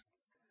musicians.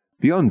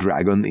 Beyond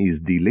Dragon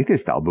is the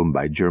latest album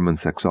by German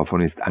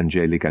saxophonist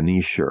Angelika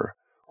Niescier,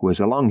 who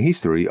has a long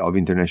history of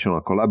international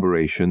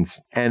collaborations,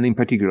 and in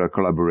particular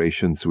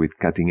collaborations with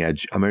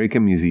cutting-edge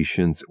American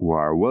musicians who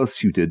are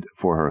well-suited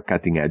for her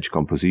cutting-edge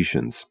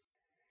compositions.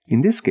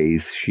 In this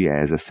case, she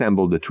has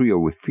assembled a trio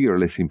with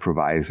fearless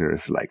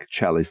improvisers like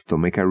cellist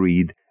Tomeka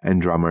Reid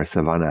and drummer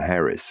Savannah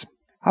Harris.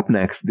 Up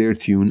next, their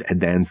tune A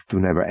Dance to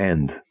Never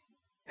End.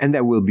 And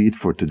that will be it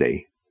for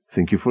today.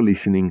 Thank you for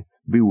listening,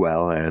 be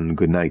well, and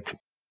good night.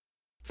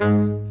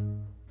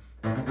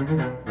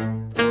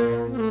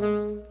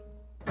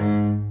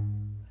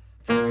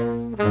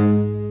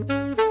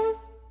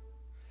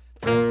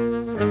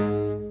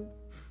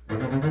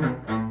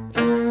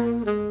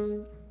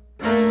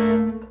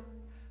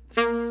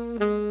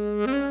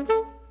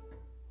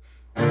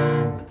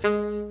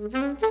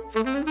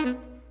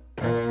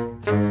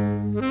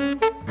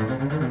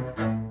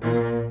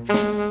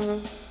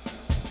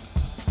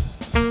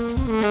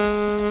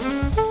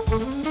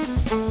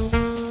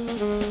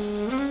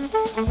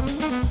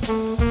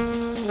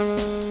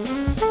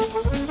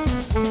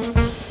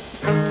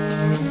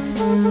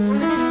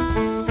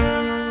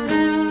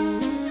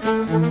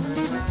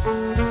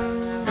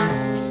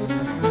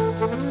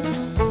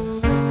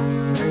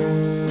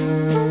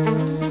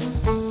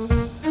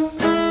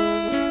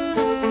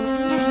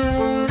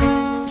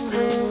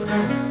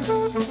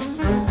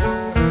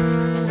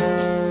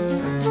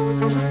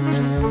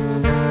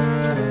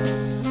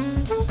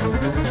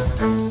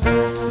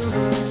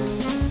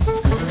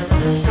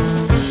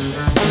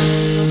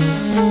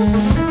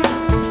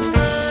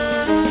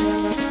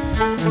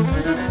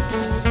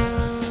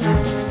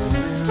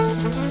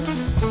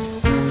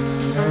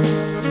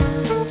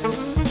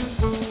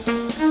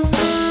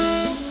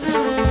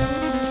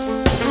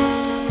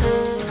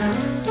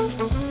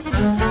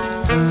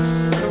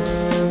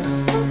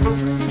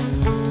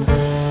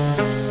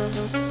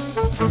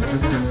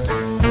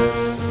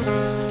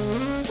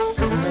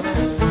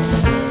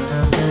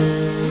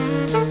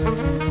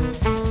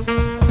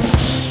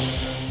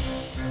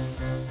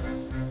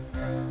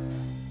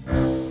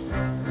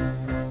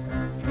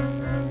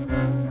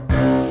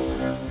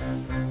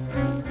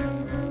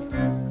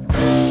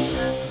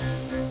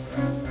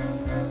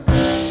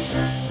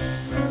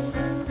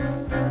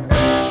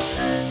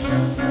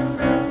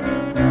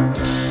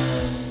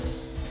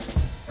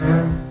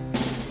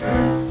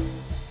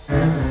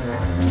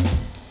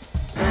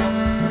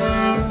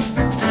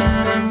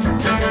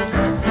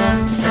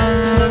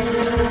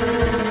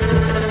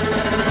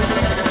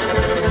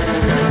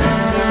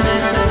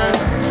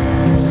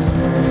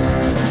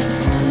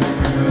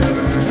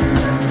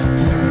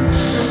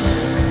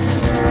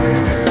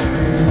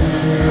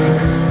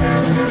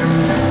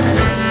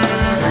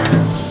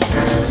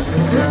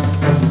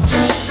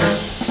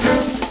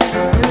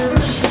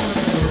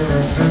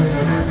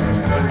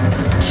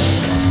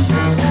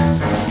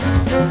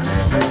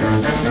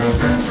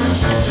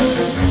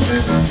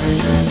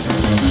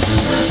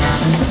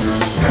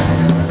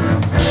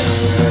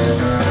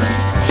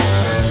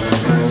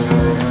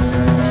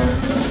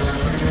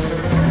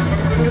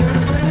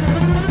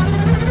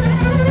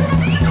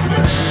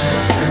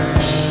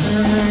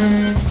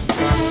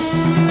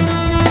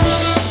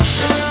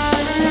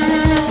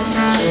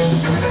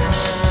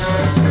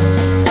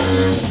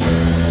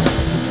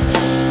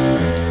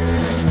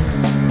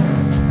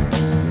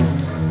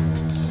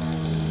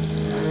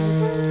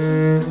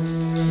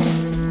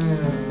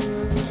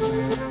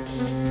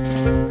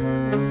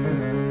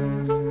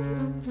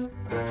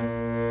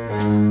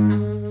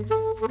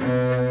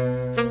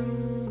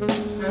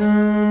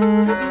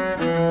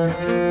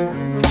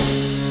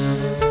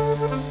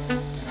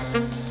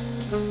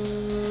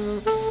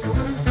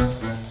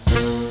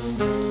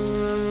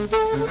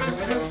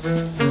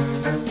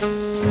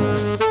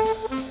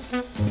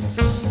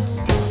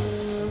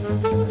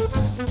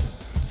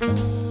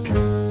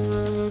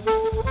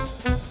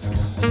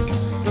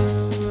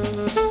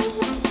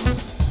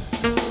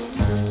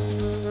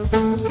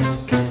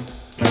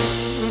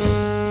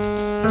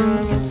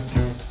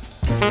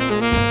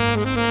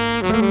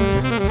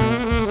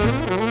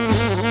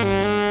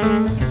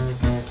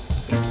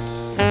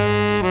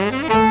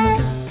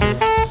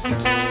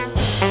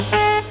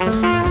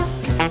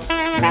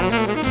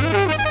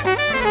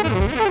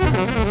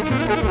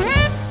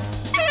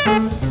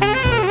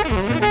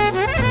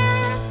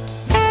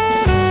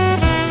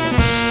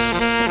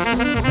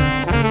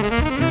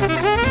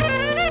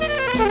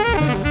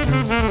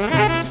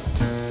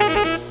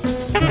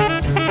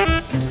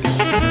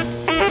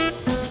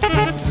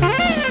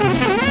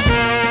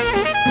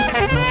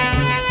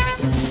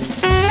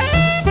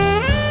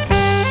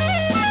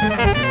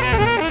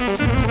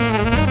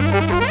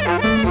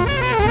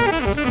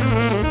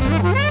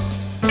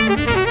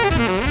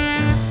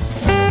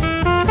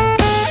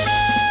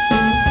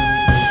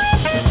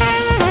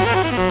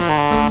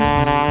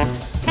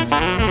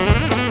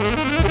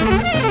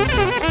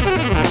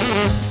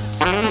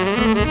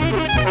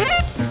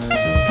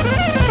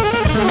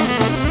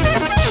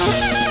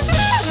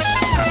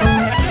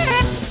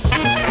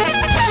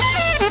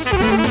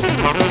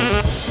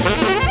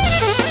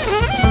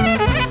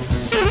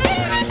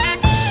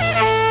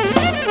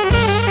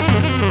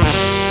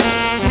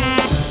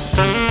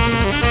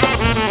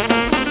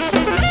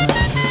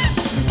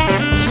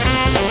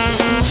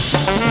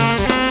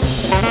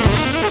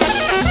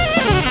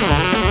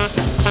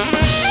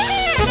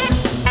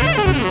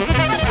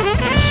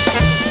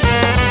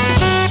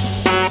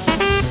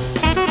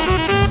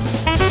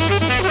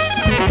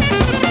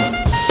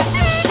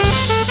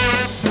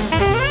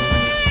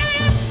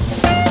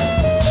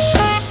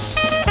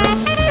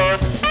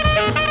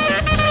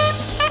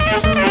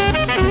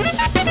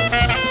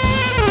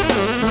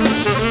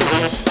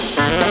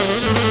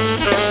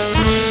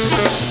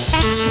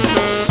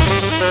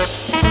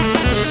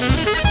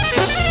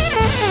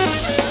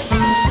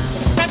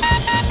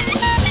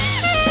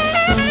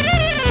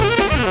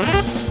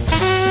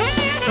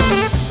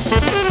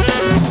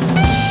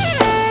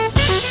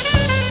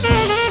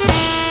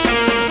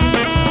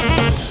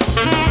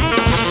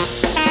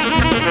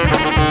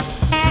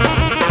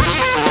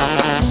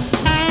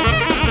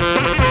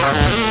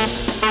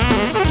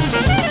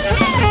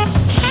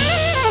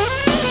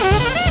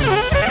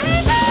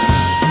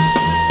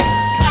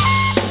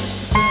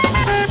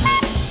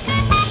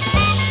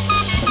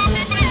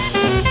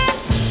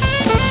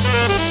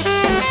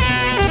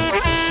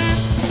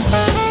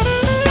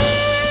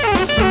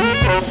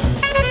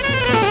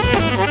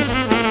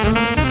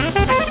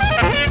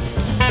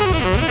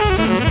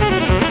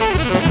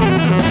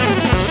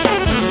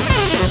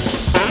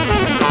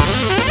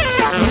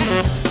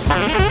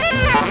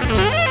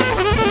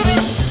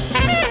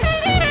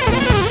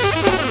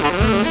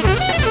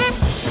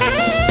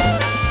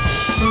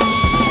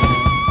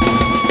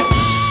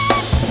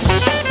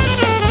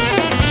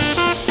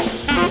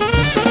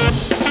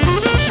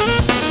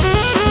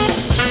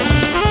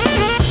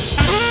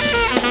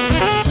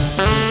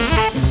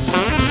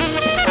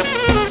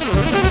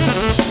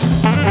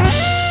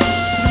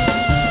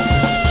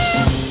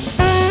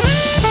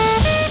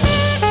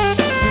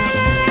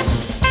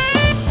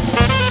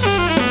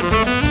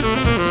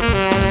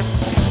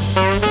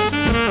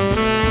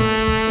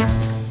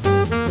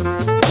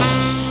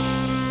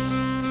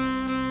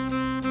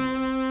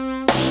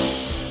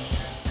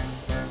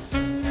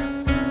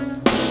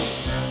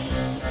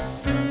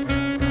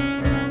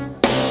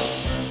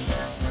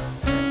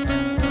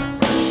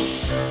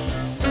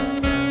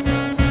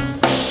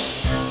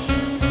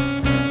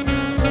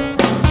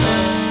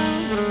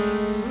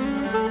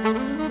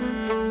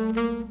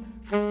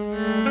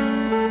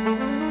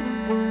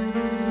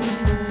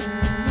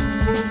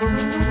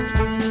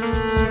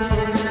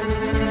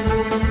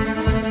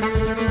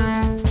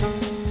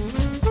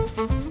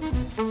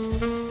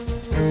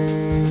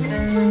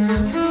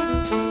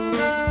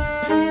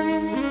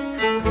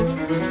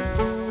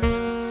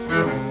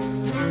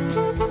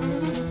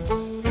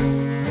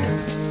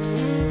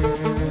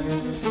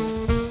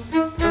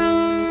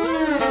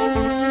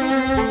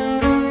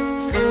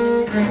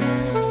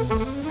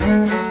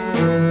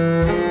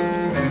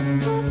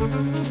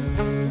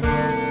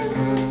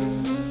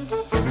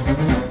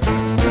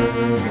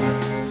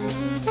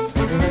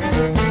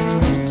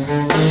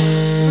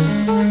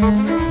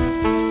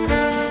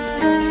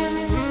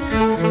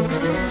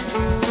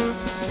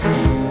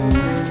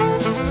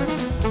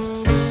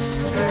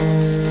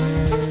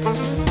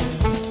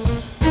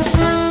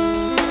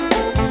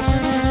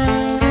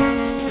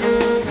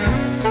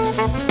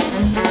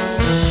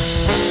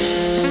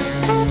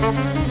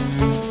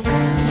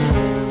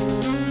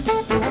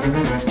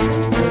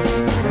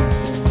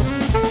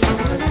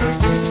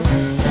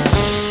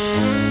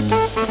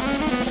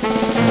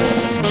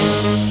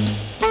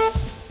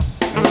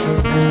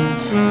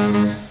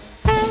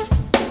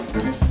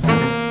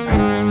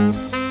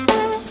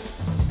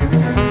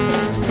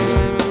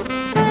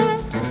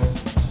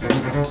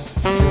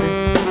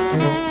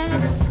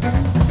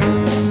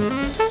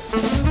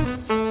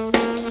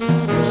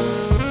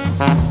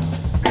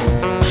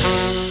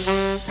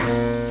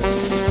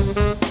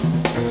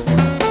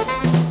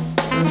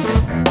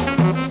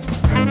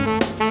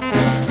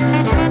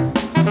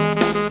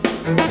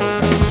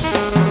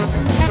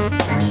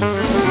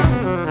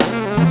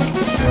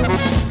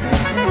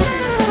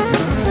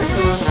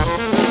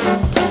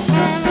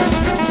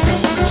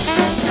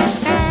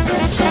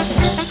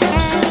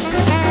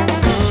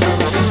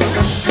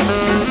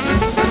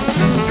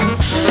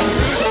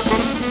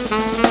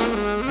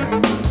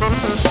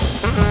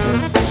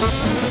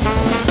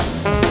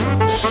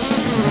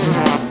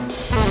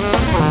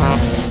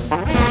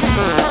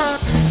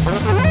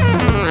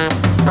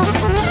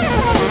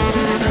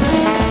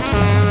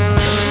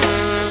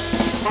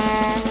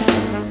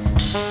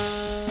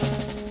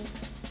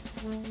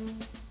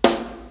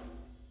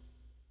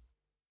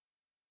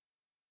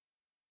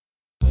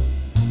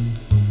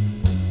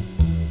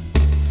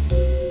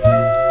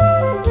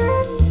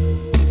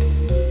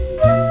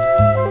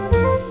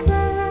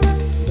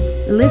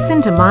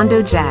 Listen to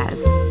Mondo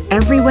Jazz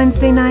every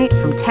Wednesday night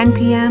from 10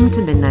 p.m.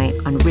 to midnight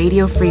on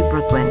Radio Free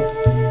Brooklyn.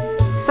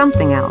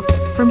 Something else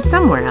from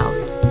somewhere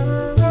else.